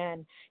pause.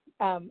 And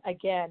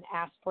again,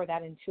 ask for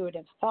that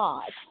intuitive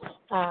thought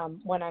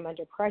when I'm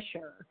under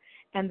pressure.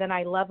 And then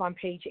I love on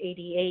page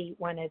 88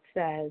 when it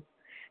says,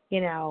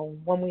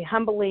 when we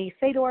humbly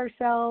say to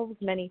ourselves,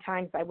 many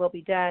times I will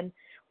be done,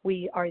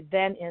 we are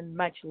then in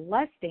much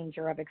less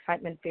danger of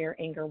excitement, fear,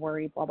 anger,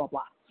 worry, blah, blah,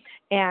 blah.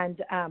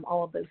 And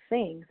all of those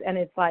things. And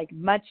it's like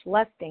much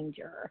less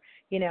danger.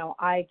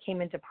 I came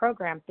into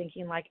program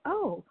thinking like,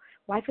 oh,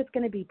 life is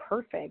going to be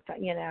perfect.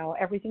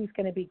 Everything's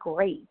going to be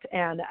great.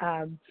 And,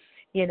 I'm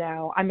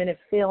going to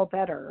feel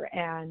better.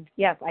 And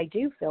yes, I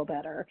do feel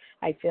better.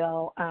 I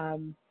feel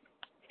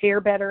fear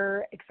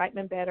better,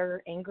 excitement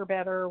better, anger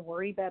better,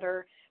 worry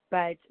better.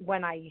 But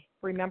when I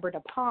remember to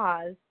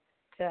pause,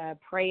 to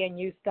pray and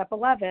use step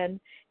 11,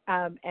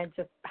 and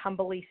to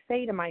humbly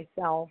say to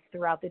myself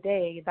throughout the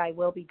day, thy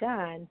will be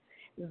done,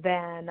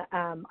 then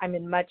I'm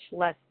in much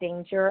less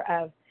danger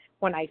of,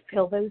 when I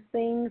feel those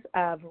things,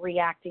 of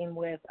reacting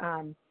with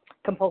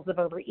compulsive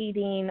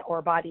overeating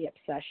or body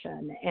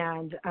obsession.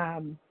 And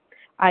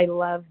I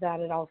love that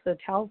it also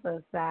tells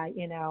us that,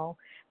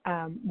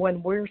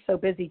 when we're so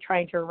busy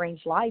trying to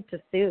arrange life to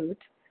suit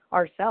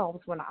ourselves,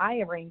 when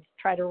I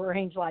try to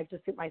arrange life to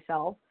suit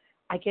myself,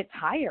 I get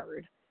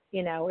tired.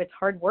 It's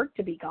hard work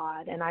to be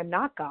God, and I'm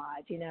not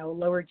God.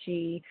 Lower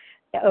G,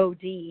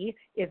 O-D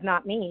is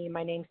not me.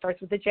 My name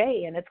starts with a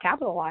J, and it's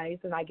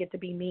capitalized, and I get to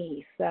be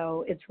me.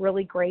 So it's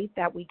really great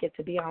that we get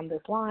to be on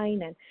this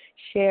line and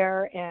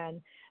share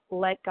and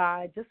let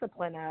God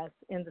discipline us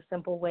in the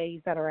simple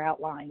ways that are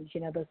outlined,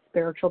 the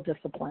spiritual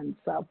disciplines.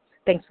 So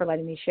thanks for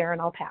letting me share,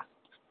 and I'll pass.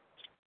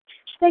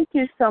 Thank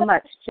you so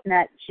much,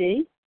 Jeanette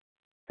G.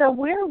 So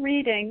we're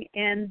reading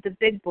in the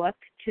Big Book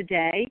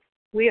today.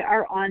 We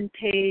are on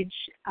page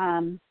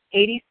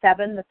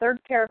 87, the third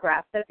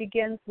paragraph that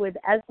begins with,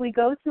 as we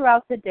go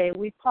throughout the day,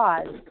 we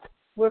pause.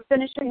 We're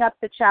finishing up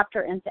the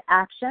chapter into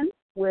action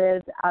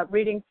with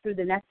reading through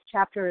the next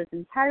chapter is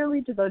entirely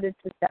devoted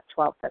to step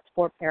 12. That's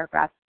 4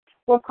 paragraphs.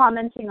 We're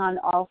commenting on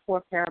all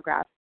 4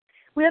 paragraphs.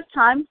 We have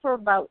time for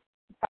about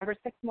 5 or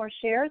 6 more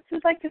shares.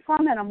 Who'd like to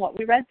comment on what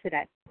we read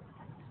today?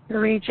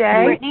 Marie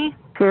J. Brittany.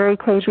 Sherry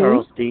KB.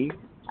 Charles D.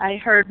 I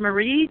heard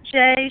Marie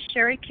J.,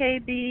 Sherry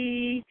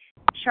KB,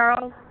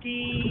 Charles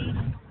D.,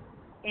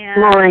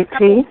 and Lori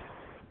T.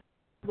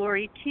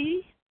 Lori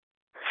T.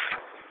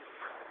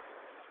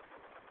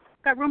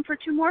 Got room for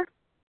 2 more?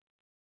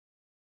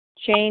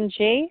 Jane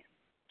G.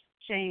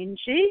 Jane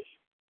G.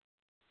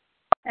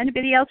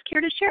 Anybody else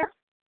care to share?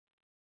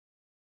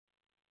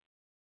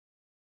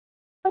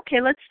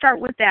 Okay, let's start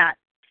with that.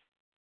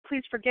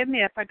 Please forgive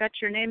me if I got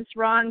your names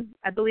wrong.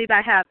 I believe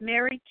I have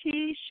Mary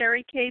T.,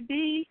 Sherry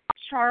KB,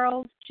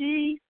 Charles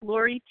G.,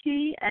 Lori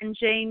T., and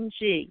Jane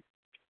G.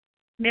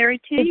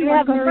 Mary T., Did you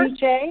have Marie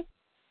J.?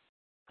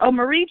 Oh,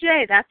 Marie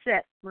J., that's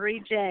it.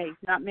 Marie J.,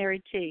 not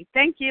Mary T.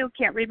 Thank you.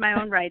 Can't read my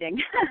own writing.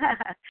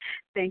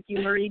 Thank you,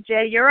 Marie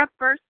J. You're up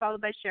first,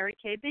 followed by Sherry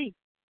KB.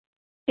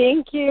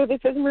 Thank you. This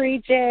is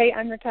Marie J.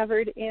 I'm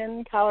recovered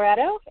in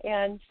Colorado,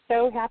 and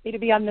so happy to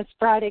be on this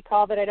Friday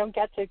call that I don't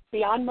get to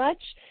be on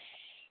much.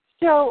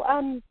 So,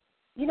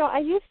 I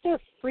used to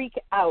freak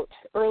out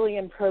early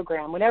in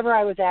program whenever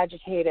I was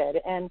agitated,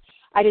 and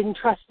I didn't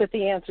trust that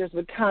the answers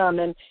would come,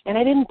 and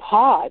I didn't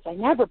pause. I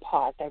never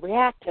paused. I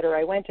reacted, or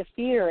I went to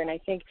fear, and I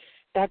think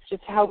that's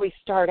just how we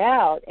start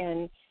out.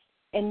 And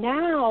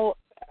now,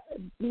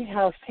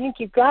 thank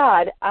you,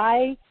 God,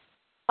 I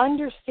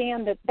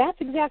understand that that's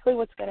exactly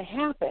what's going to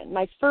happen.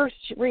 My first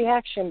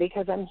reaction,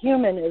 because I'm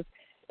human,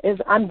 is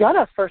I'm going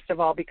to, first of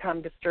all,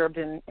 become disturbed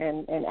and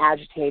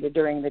agitated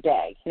during the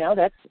day.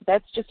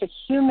 That's just a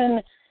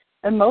human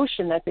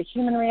emotion. That's a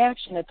human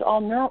reaction. It's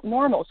all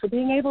normal. So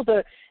being able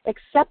to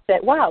accept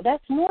that, wow,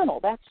 that's normal.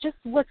 That's just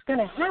what's going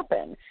to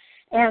happen.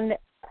 And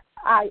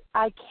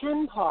I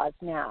can pause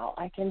now.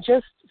 I can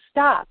just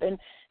stop. And,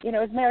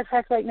 as a matter of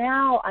fact, right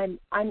now, I'm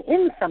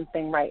in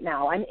something right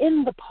now. I'm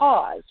in the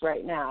pause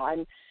right now.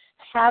 I'm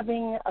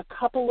having a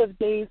couple of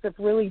days of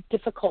really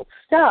difficult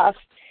stuff,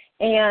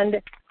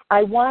 and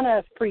I want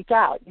to freak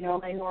out.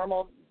 My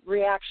normal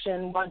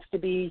reaction wants to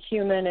be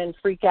human and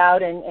freak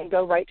out and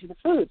go right to the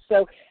food.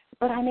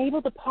 But I'm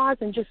able to pause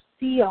and just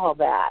see all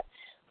that.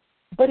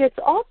 But it's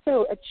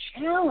also a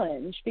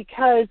challenge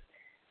because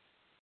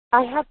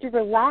I have to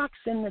relax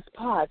in this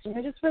pause.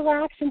 Just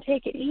relax and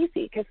take it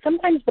easy, because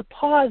sometimes the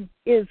pause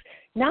is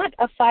not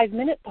a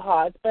 5-minute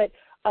pause, but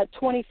a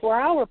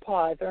 24-hour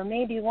pause or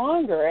maybe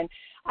longer. And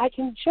I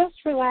can just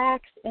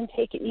relax and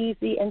take it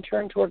easy and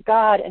turn toward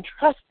God and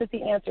trust that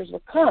the answers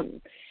will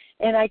come.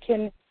 And I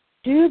can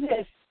do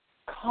this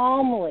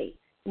calmly,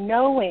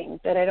 knowing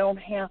that I don't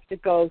have to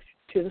go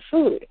to the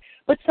food.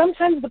 But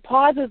sometimes the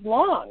pause is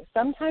long.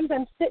 Sometimes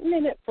I'm sitting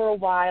in it for a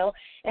while,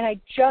 and I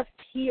just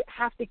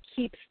have to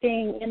keep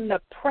staying in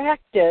the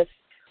practice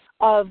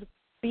of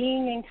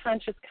being in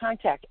conscious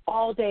contact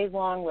all day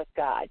long with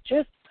God.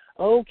 Just,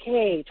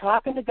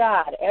 talking to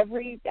God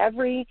every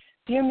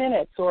few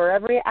minutes or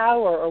every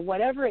hour or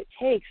whatever it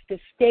takes to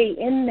stay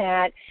in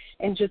that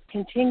and just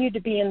continue to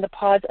be in the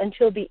pause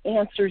until the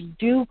answers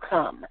do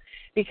come.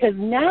 Because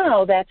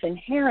now that's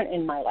inherent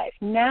in my life.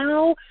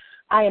 Now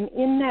I am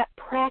in that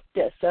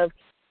practice of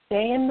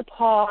stay in the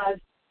pause,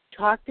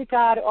 talk to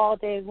God all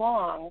day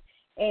long,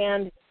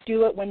 and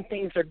do it when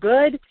things are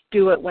good,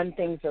 do it when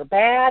things are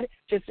bad,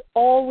 just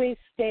always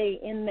stay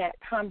in that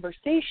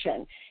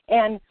conversation.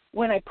 And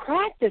when I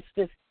practice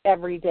this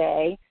every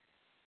day,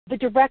 the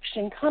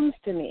direction comes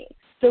to me.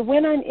 So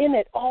when I'm in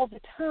it all the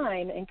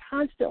time and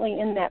constantly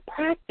in that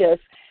practice,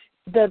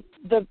 the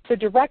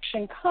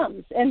direction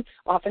comes. And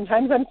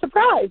oftentimes I'm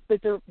surprised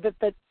that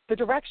the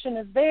direction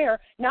is there,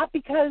 not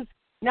because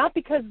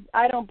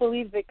I don't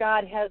believe that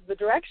God has the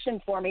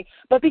direction for me,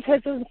 but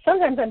because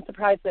sometimes I'm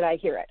surprised that I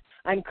hear it.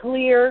 I'm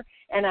clear,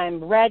 and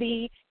I'm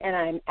ready, and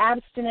I'm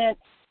abstinent,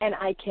 and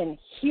I can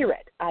hear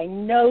it. I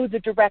know the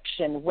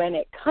direction when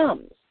it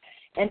comes.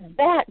 And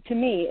that, to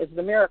me, is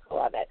the miracle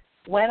of it.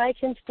 When I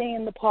can stay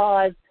in the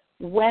pause,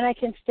 when I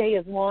can stay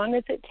as long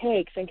as it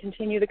takes and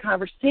continue the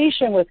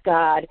conversation with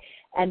God,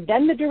 and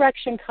then the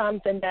direction comes,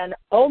 and then,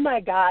 oh,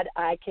 my God,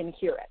 I can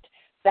hear it.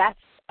 That's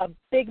a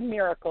big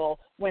miracle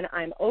when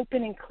I'm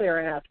open and clear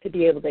enough to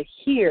be able to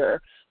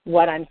hear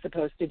what I'm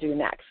supposed to do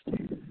next.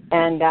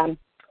 And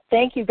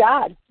thank you,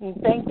 God, and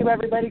thank you,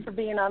 everybody, for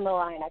being on the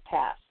line. I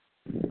pass.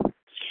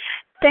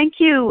 Thank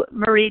you,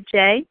 Marie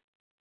J.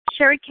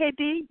 Sherry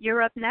KB,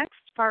 you're up next,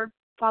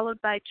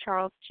 followed by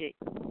Charles G.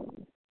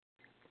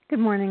 Good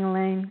morning,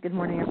 Elaine. Good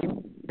morning,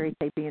 everyone. Sherry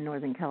KB in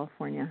Northern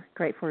California.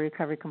 Grateful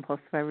Recovery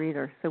Compulsive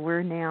Reader. So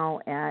we're now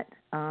at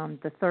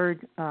the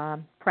third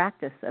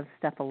practice of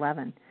Step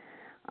 11,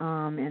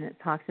 and it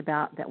talks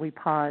about that we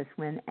pause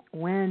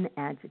when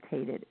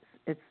agitated.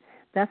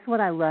 That's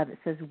what I love. It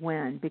says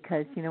when,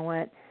 because you know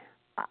what?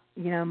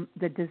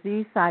 The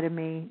disease side of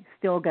me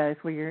still goes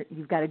where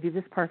you've got to do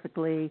this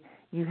perfectly.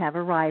 You have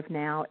arrived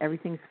now.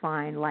 Everything's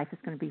fine. Life is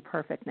going to be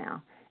perfect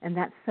now. And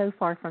that's so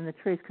far from the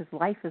truth, because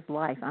life is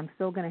life. I'm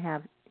still going to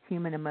have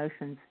human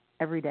emotions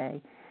every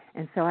day.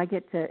 And so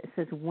it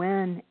says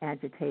when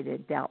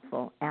agitated,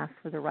 doubtful, ask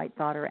for the right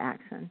thought or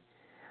action.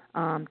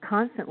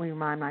 Constantly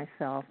remind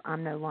myself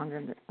I'm no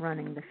longer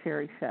running the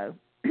Sherry Show.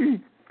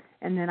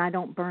 And then I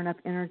don't burn up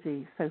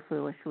energy so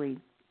foolishly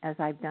as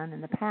I've done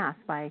in the past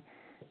by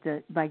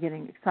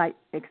getting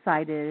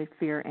excited,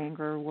 fear,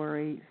 anger,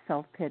 worry,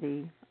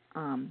 self-pity,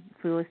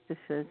 foolish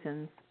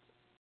decisions.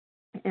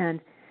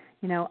 And,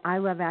 I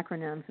love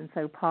acronyms, and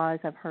so pause,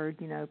 I've heard,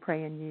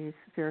 pray and use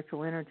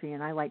spiritual energy,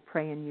 and I like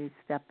pray and use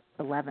Step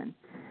 11.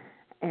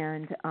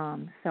 And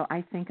so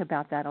I think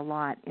about that a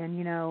lot. And,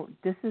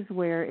 this is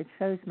where it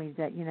shows me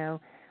that,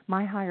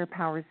 my higher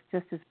power is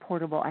just as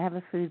portable. I have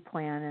a food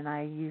plan, and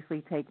I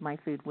usually take my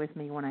food with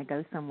me when I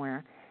go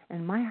somewhere.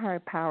 And my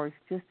higher power is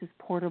just as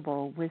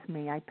portable with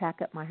me. I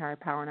pack up my higher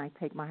power, and I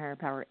take my higher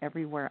power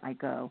everywhere I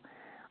go.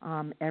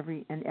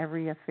 Every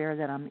affair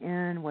that I'm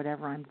in,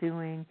 whatever I'm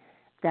doing,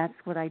 that's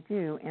what I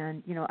do.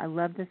 And, I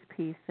love this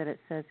piece that it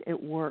says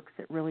it works.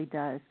 It really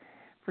does.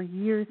 For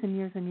years and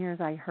years and years,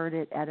 I heard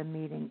it at a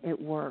meeting. It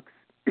works.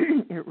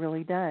 It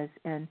really does.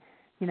 And,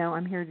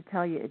 I'm here to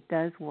tell you it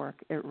does work.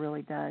 It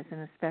really does.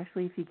 And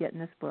especially if you get in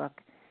this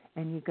book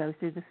and you go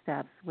through the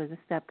steps with a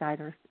step guide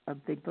or a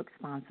big book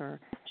sponsor,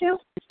 it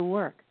will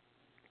work.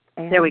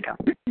 And, there we go.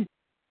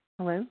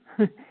 Hello?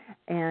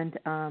 And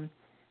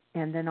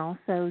then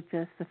also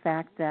just the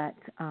fact that,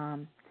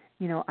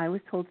 I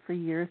was told for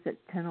years that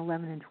 10,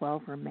 11, and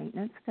 12 were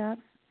maintenance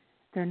steps.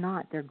 They're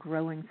not. They're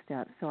growing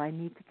steps. So I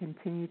need to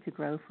continue to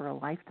grow for a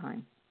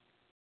lifetime.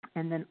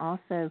 And then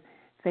also,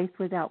 faith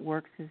without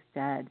works is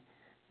dead.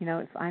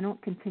 If I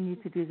don't continue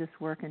to do this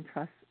work and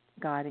trust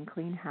God and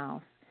clean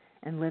house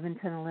and live in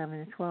 10, 11,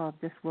 and 12,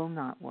 this will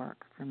not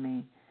work for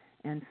me.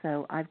 And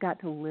so I've got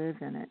to live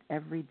in it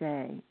every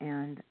day.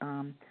 And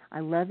I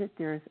love that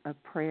there's a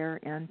prayer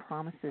and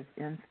promises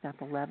in Step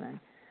 11.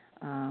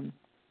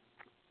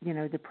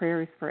 The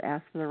prayer is for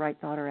ask for the right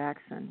thought or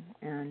action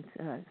and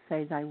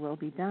say thy will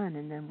be done.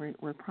 And then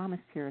we're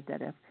promised here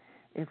that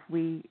if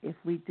we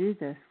do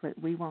this,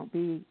 that we won't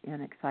be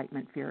in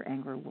excitement, fear,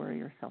 anger, worry,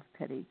 or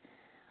self-pity.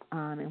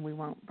 And we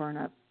won't burn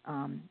up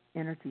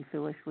energy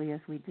foolishly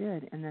as we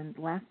did. And then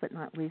last but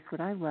not least,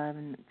 what I love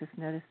and just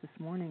noticed this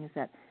morning is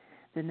that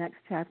the next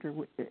chapter,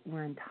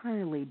 we're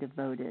entirely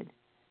devoted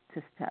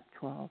to Step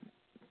 12.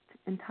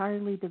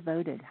 Entirely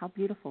devoted. How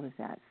beautiful is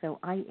that? So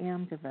I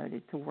am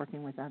devoted to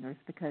working with others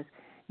because,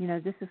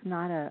 this is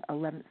not a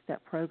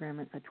 11-step program.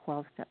 It's a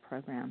 12-step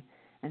program.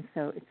 And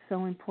so it's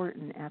so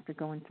important after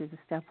going through the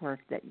step work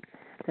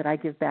that I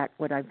give back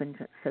what I've been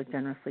so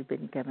generously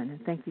been given.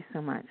 And thank you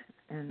so much.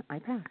 And I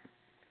pass.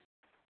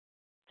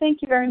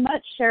 Thank you very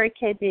much, Sherry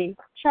KB.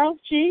 Charles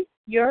G.,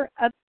 you're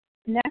up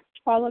next,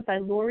 followed by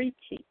Lori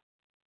T.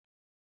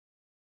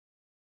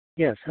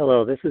 Yes,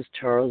 hello. This is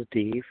Charles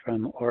D.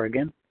 from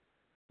Oregon,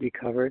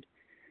 recovered.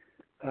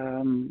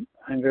 I'm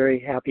very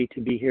happy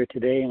to be here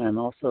today, and I'm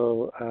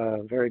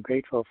also very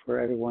grateful for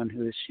everyone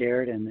who has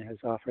shared and has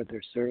offered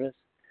their service.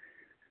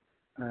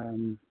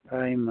 I'm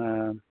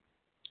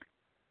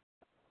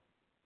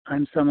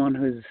someone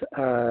who's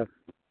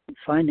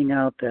finding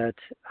out that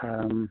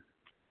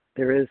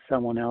there is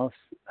someone else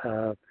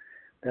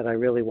that I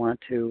really want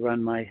to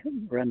run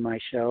my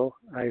show.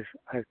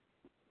 I've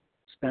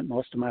spent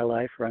most of my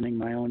life running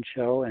my own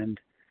show, and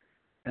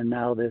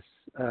now this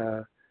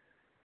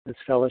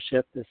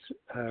fellowship, this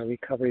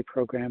recovery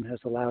program has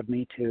allowed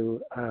me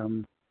to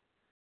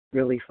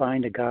really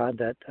find a God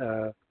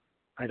that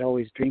I'd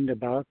always dreamed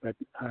about but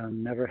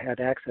never had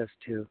access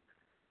to.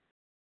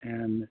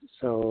 And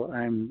so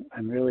I'm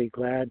really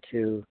glad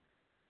to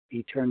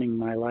be turning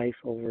my life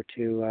over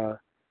to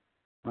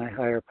my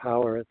higher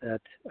power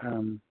that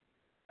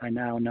I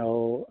now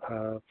know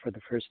for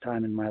the first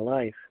time in my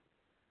life,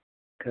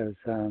 because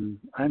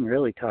I'm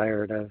really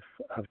tired of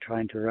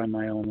trying to run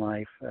my own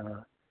life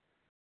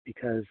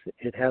because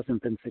it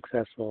hasn't been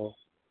successful.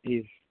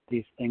 These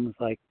things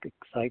like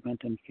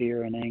excitement and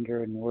fear and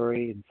anger and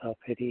worry and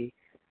self-pity,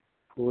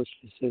 foolish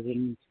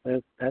decisions,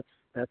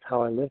 that's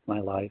how I live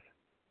my life.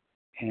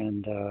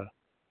 And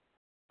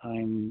I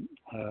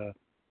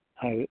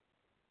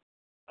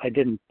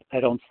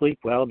don't sleep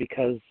well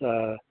because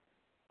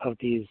of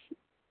these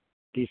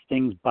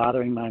things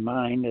bothering my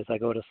mind as I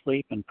go to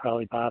sleep and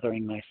probably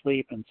bothering my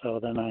sleep, and so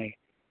then I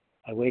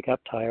wake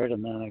up tired,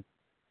 and then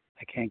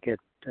I can't get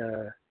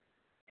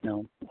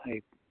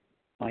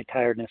my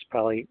tiredness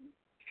probably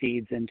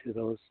feeds into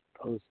those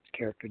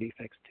character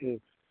defects too.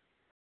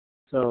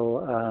 So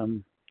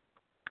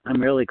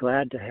I'm really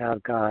glad to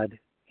have God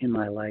in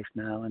my life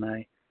now, and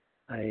I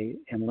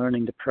am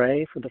learning to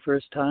pray for the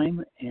first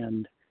time,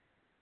 and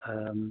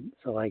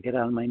so I get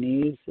on my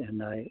knees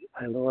and I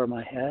lower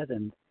my head,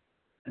 and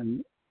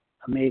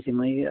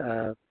amazingly,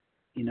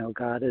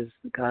 God is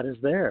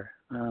there,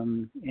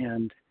 and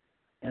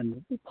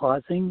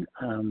pausing,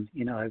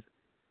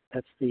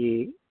 that's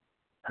the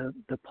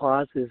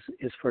pause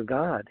is for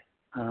God,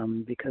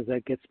 because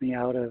that gets me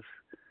out of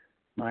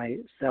my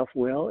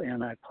self-will,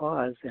 and I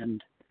pause,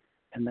 and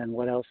then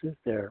what else is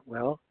there?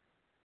 Well,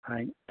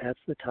 that's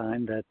the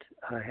time that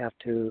I have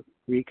to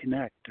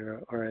reconnect,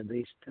 or at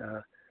least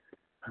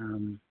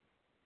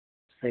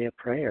say a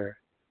prayer,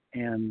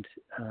 and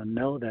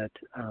know that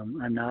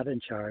I'm not in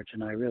charge,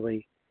 and I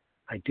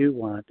do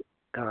want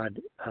God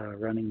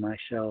running my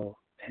show,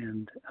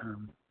 and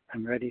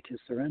I'm ready to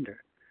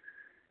surrender.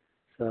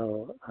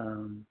 So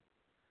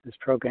this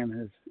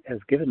program has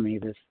given me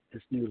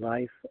this new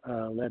life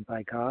led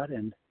by God,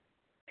 and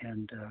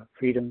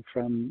freedom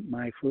from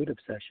my food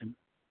obsession.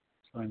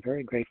 So I'm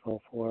very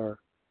grateful for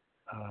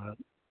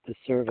the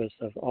service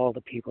of all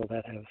the people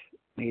that have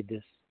made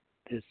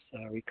this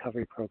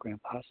recovery program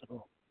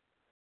possible.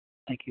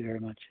 Thank you very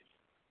much.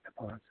 I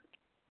pause.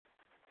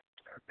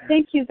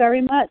 Thank you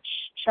very much,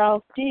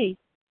 Charles D.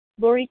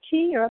 Lori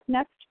T., you're up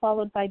next,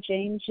 followed by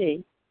Jane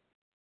G.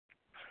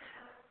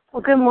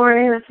 Well, good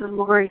morning. This is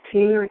Lori T.,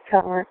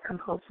 recovered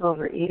compulsive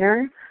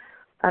overeater.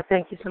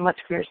 Thank you so much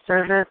for your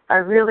service. I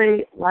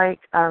really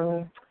like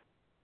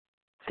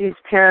these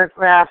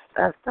paragraphs.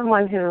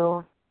 Someone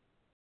who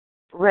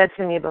read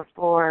to me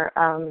before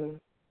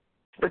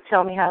would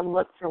tell me how to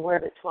look for where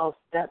the 12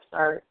 steps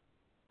are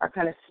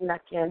kind of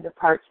snuck into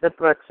parts of the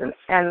books,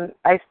 and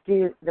I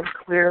see them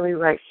clearly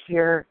right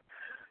here.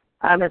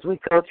 As we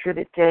go through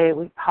the day,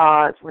 we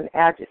pause when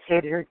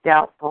agitated or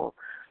doubtful.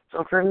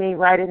 So for me,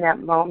 right in that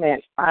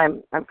moment,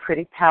 I'm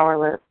pretty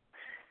powerless,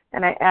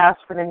 and I ask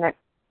for the next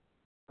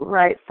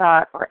right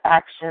thought or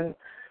action.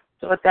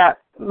 So at that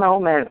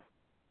moment,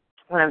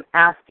 when I'm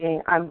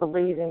asking, I'm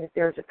believing that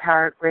there's a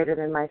power greater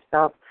than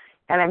myself,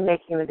 and I'm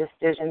making the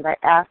decision by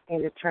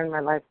asking to turn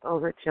my life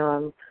over to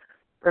Him,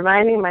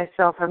 reminding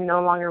myself I'm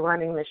no longer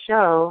running the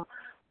show.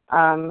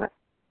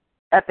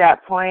 At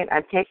that point,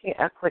 I'm taking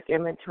a quick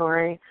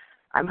inventory.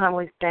 I'm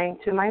humbly saying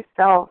to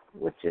myself,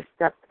 which is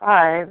step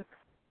 5,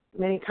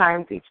 many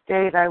times each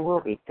day that I will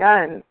be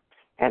done.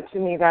 And to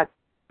me, that's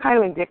kind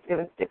of indicative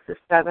in 6 or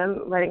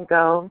 7, letting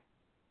go,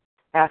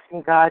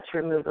 asking God to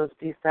remove those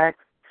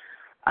defects.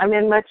 I'm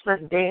in much less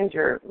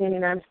danger,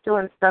 meaning I'm still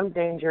in some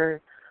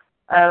danger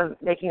of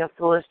making a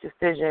foolish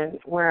decision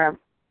where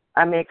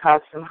I may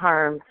cause some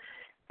harm,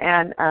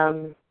 and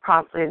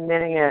promptly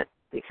admitting it,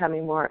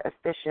 becoming more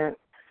efficient.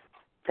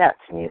 That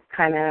to me is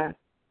kind of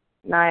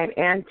 9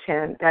 and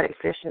 10, that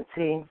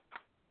efficiency,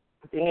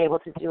 being able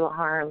to do a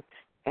harm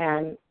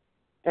and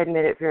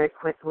admit it very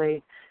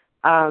quickly.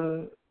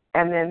 And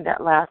then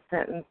that last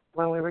sentence,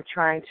 when we were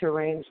trying to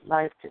arrange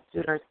life to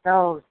suit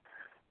ourselves,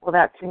 well,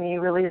 that to me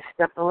really is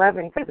step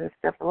 11, because in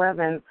step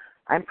 11,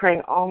 I'm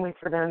praying only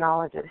for the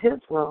knowledge of His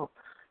will,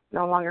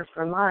 no longer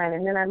for mine.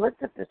 And then I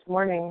looked up this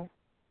morning,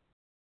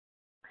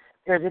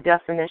 there's a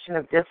definition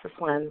of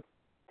discipline.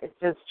 It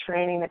says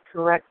training that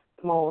corrects,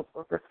 molds,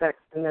 or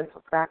perfects the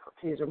mental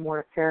faculties or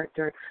moral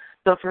character.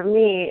 So for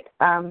me,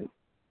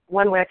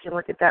 one way I can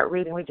look at that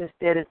reading we just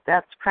did is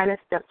that's kind of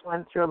steps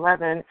 1 through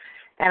 11,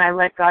 and I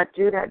let God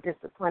do that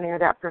disciplining or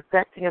that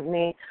perfecting of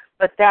me,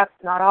 but that's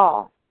not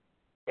all.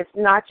 It's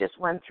not just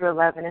 1 through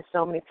 11, as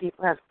so many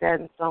people have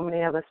said and so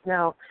many of us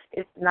know.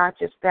 It's not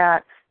just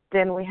that.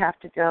 Then we have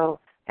to go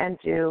and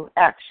do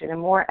action and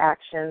more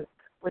action,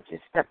 which is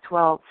step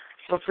 12.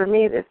 So for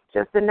me, it's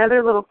just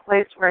another little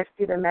place where I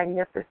see the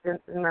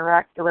magnificence and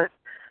miraculous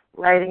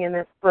writing in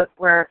this book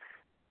where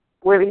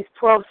these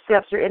 12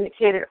 steps are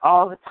indicated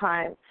all the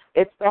time.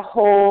 It's the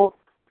whole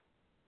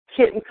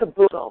kit and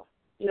caboodle.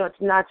 You know,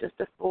 it's not just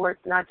a 4,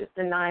 it's not just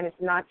a 9, it's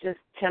not just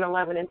 10,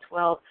 11, and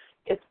 12.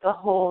 It's the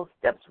whole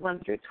steps 1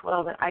 through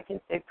 12. And I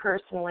can say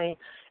personally,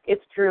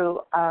 it's through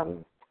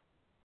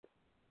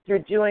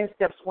doing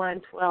steps 1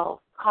 and 12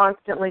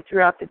 constantly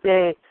throughout the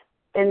day,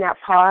 in that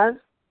pause,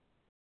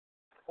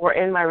 or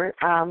in my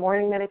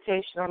morning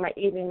meditation or my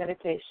evening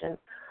meditation.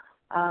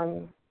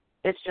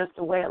 It's just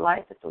a way of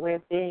life. It's a way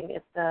of being.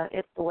 It's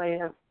the way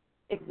of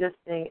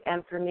existing.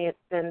 And for me, it's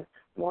been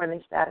more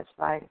than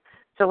satisfying.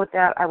 So with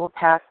that, I will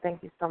pass.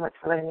 Thank you so much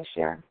for letting me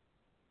share.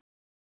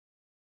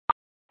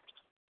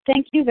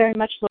 Thank you very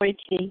much, Lori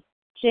T.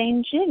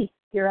 Jane G.,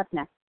 you're up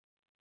next.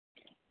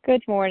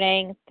 Good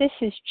morning. This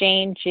is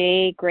Jane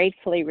G.,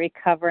 gratefully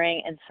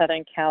recovering in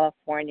Southern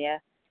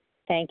California.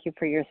 Thank you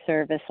for your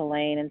service,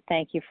 Elaine, and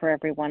thank you for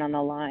everyone on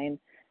the line.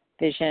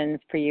 Vision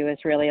for you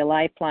is really a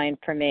lifeline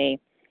for me.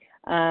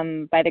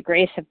 By the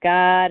grace of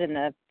God and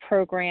the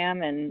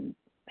program and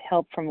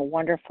help from a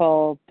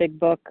wonderful Big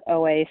Book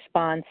OA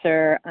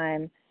sponsor,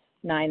 I'm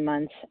 9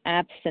 months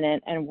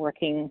abstinent and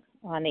working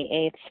on the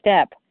 8th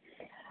step.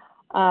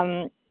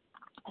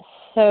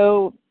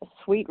 So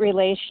sweet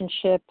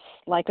relationships,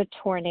 like a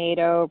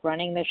tornado,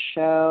 running the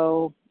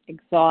show,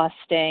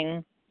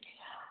 exhausting.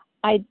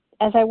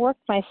 As I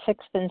worked my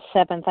 6th and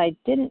 7th, I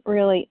didn't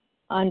really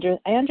I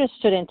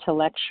understood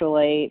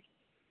intellectually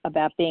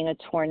about being a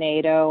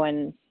tornado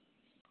and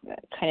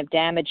kind of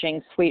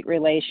damaging sweet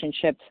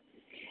relationships.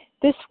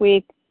 This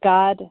week,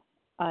 God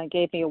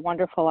gave me a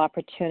wonderful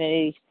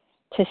opportunity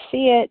to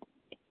see it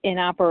in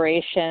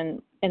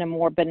operation in a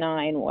more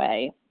benign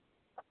way.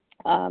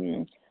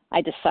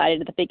 I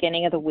decided at the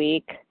beginning of the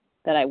week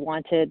that I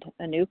wanted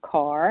a new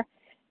car,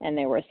 and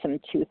there were some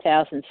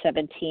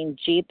 2017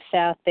 Jeeps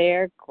out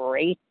there,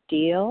 great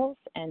deals,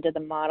 end of the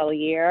model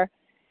year,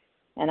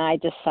 and I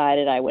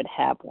decided I would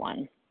have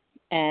one.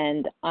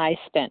 And I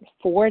spent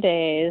 4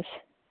 days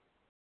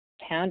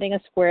pounding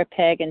a square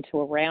peg into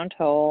a round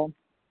hole,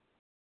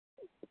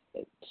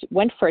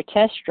 went for a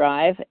test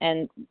drive,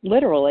 and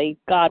literally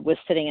God was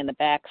sitting in the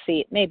back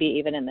seat, maybe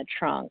even in the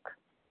trunk.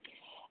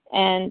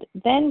 And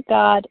then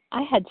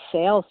I had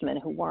salesmen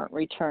who weren't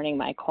returning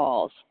my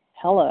calls.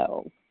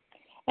 Hello.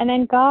 And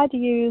then God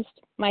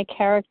used my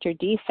character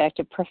defect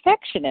of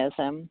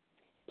perfectionism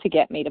to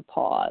get me to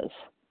pause,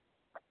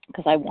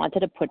 because I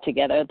wanted to put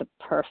together the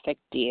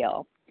perfect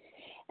deal.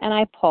 And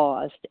I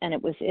paused, and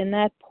it was in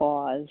that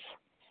pause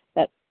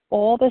that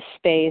all the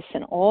space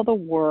and all the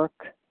work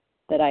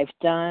that I've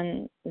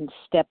done in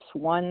steps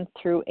 1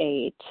 through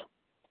 8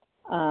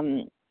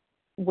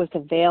 was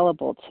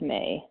available to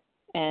me.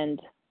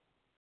 And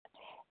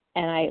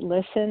I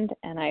listened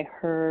and I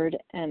heard,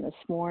 and this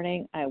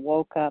morning I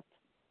woke up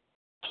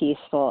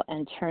peaceful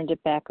and turned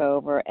it back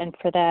over. And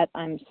for that,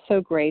 I'm so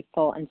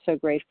grateful, and so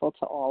grateful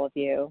to all of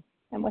you.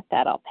 And with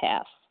that, I'll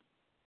pass.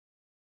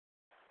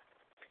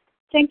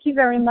 Thank you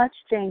very much,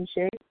 Jane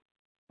G.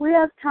 We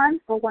have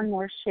time for one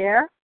more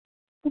share.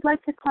 Who'd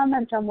like to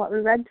comment on what we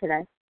read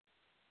today?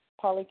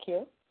 Paula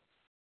Q.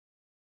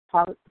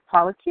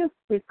 Paula Q.,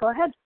 please go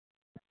ahead.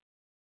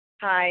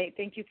 Hi,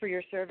 thank you for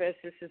your service.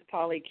 This is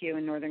Polly Q.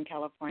 in Northern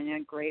California,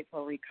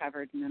 grateful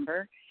recovered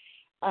member.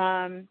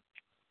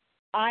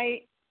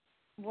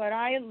 What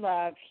I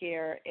love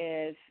here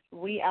is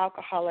we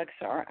alcoholics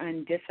are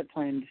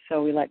undisciplined,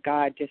 so we let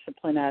God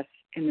discipline us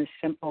in the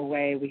simple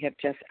way we have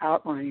just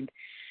outlined.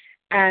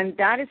 And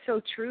that is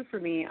so true for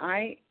me.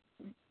 As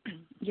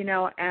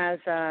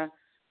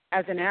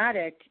an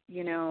addict,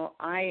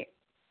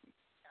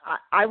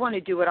 I want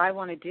to do what I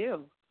want to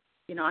do.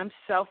 I'm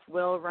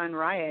self-will run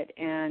riot.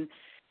 And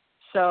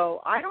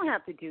so I don't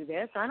have to do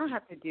this. I don't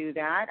have to do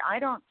that. I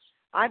don't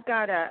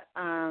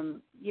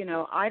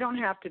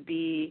have to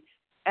be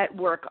at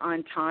work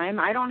on time.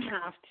 I don't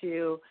have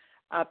to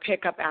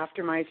pick up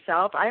after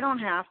myself. I don't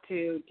have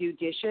to do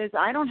dishes.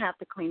 I don't have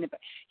to clean up.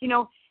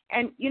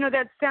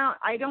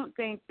 I don't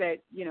think that,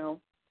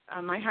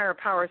 my higher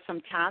power is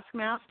some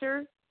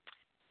taskmaster.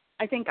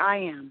 I think I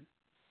am.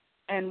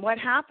 And what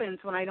happens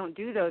when I don't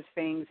do those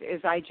things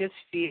is I just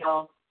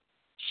feel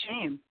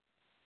shame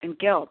and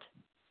guilt.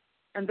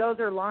 And those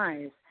are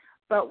lies.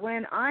 But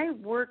when I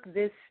work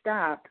this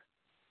step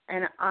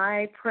and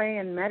I pray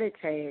and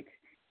meditate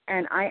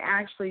and I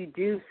actually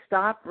do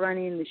stop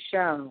running the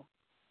show,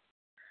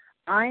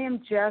 I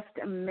am just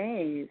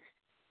amazed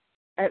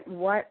at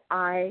what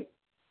I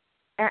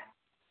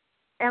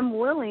am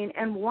willing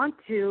and want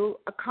to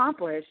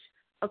accomplish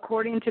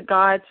according to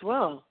God's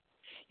will.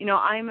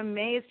 I'm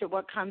amazed at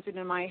what comes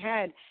into my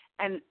head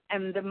and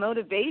the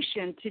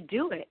motivation to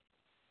do it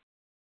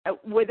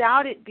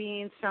without it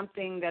being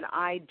something that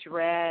I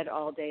dread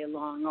all day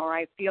long, or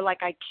I feel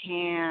like I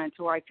can't,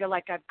 or I feel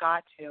like I've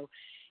got to.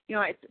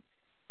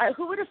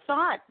 Who would have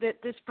thought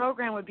that this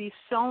program would be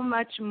so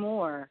much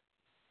more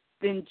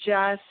than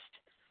just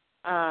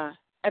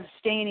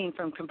abstaining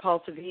from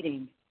compulsive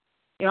eating?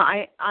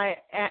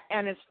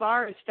 And as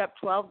far as step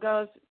 12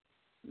 goes,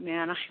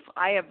 man,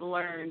 I've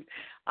learned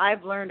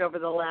over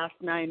the last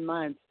 9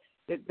 months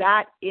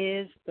that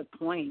is the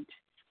point.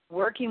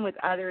 Working with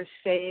others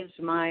saves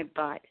my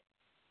butt.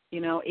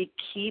 It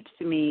keeps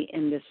me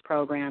in this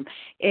program.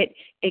 It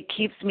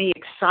keeps me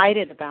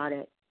excited about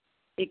it.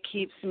 It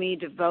keeps me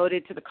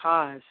devoted to the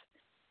cause.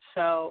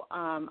 So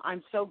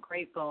I'm so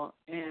grateful,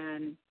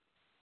 and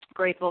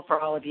grateful for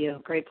all of you.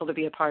 Grateful to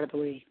be a part of the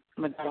We.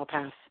 With that, I'll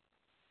pass.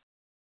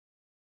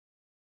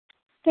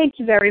 Thank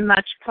you very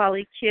much,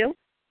 Polly Q.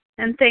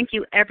 And thank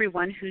you,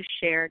 everyone who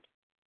shared.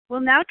 We'll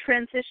now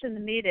transition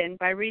the meeting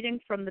by reading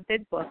from the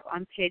Big Book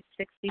on page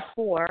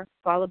 64,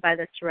 followed by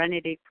the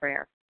Serenity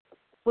Prayer.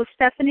 Will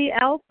Stephanie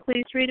L.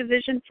 please read a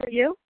vision for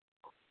you?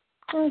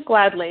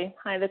 Gladly.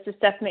 Hi, this is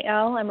Stephanie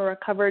L. I'm a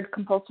recovered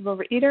compulsive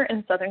overeater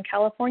in Southern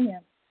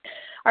California.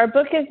 Our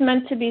book is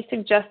meant to be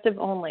suggestive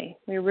only.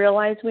 We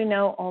realize we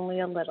know only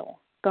a little.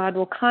 God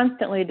will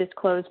constantly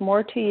disclose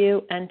more to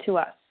you and to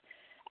us.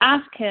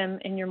 Ask Him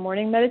in your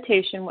morning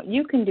meditation what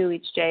you can do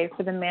each day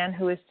for the man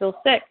who is still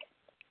sick.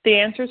 The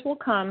answers will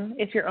come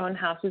if your own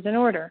house is in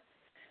order.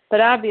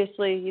 But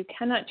obviously, you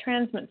cannot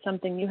transmit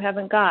something you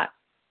haven't got.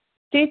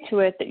 See to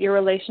it that your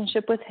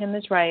relationship with Him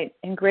is right,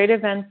 and great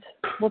events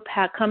will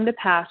come to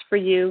pass for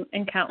you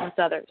and countless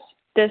others.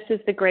 This is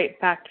the great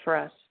fact for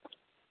us.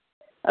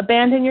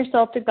 Abandon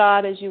yourself to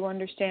God as you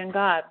understand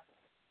God.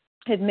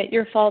 Admit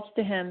your faults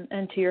to Him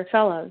and to your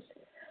fellows.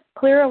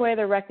 Clear away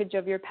the wreckage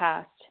of your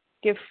past.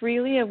 Give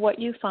freely of what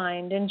you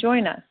find and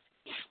join us.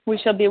 We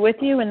shall be with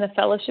you in the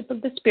fellowship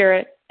of the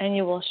Spirit, and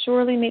you will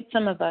surely meet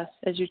some of us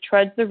as you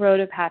trudge the road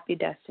of happy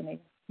destiny.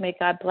 May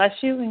God bless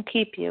you and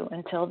keep you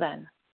until then.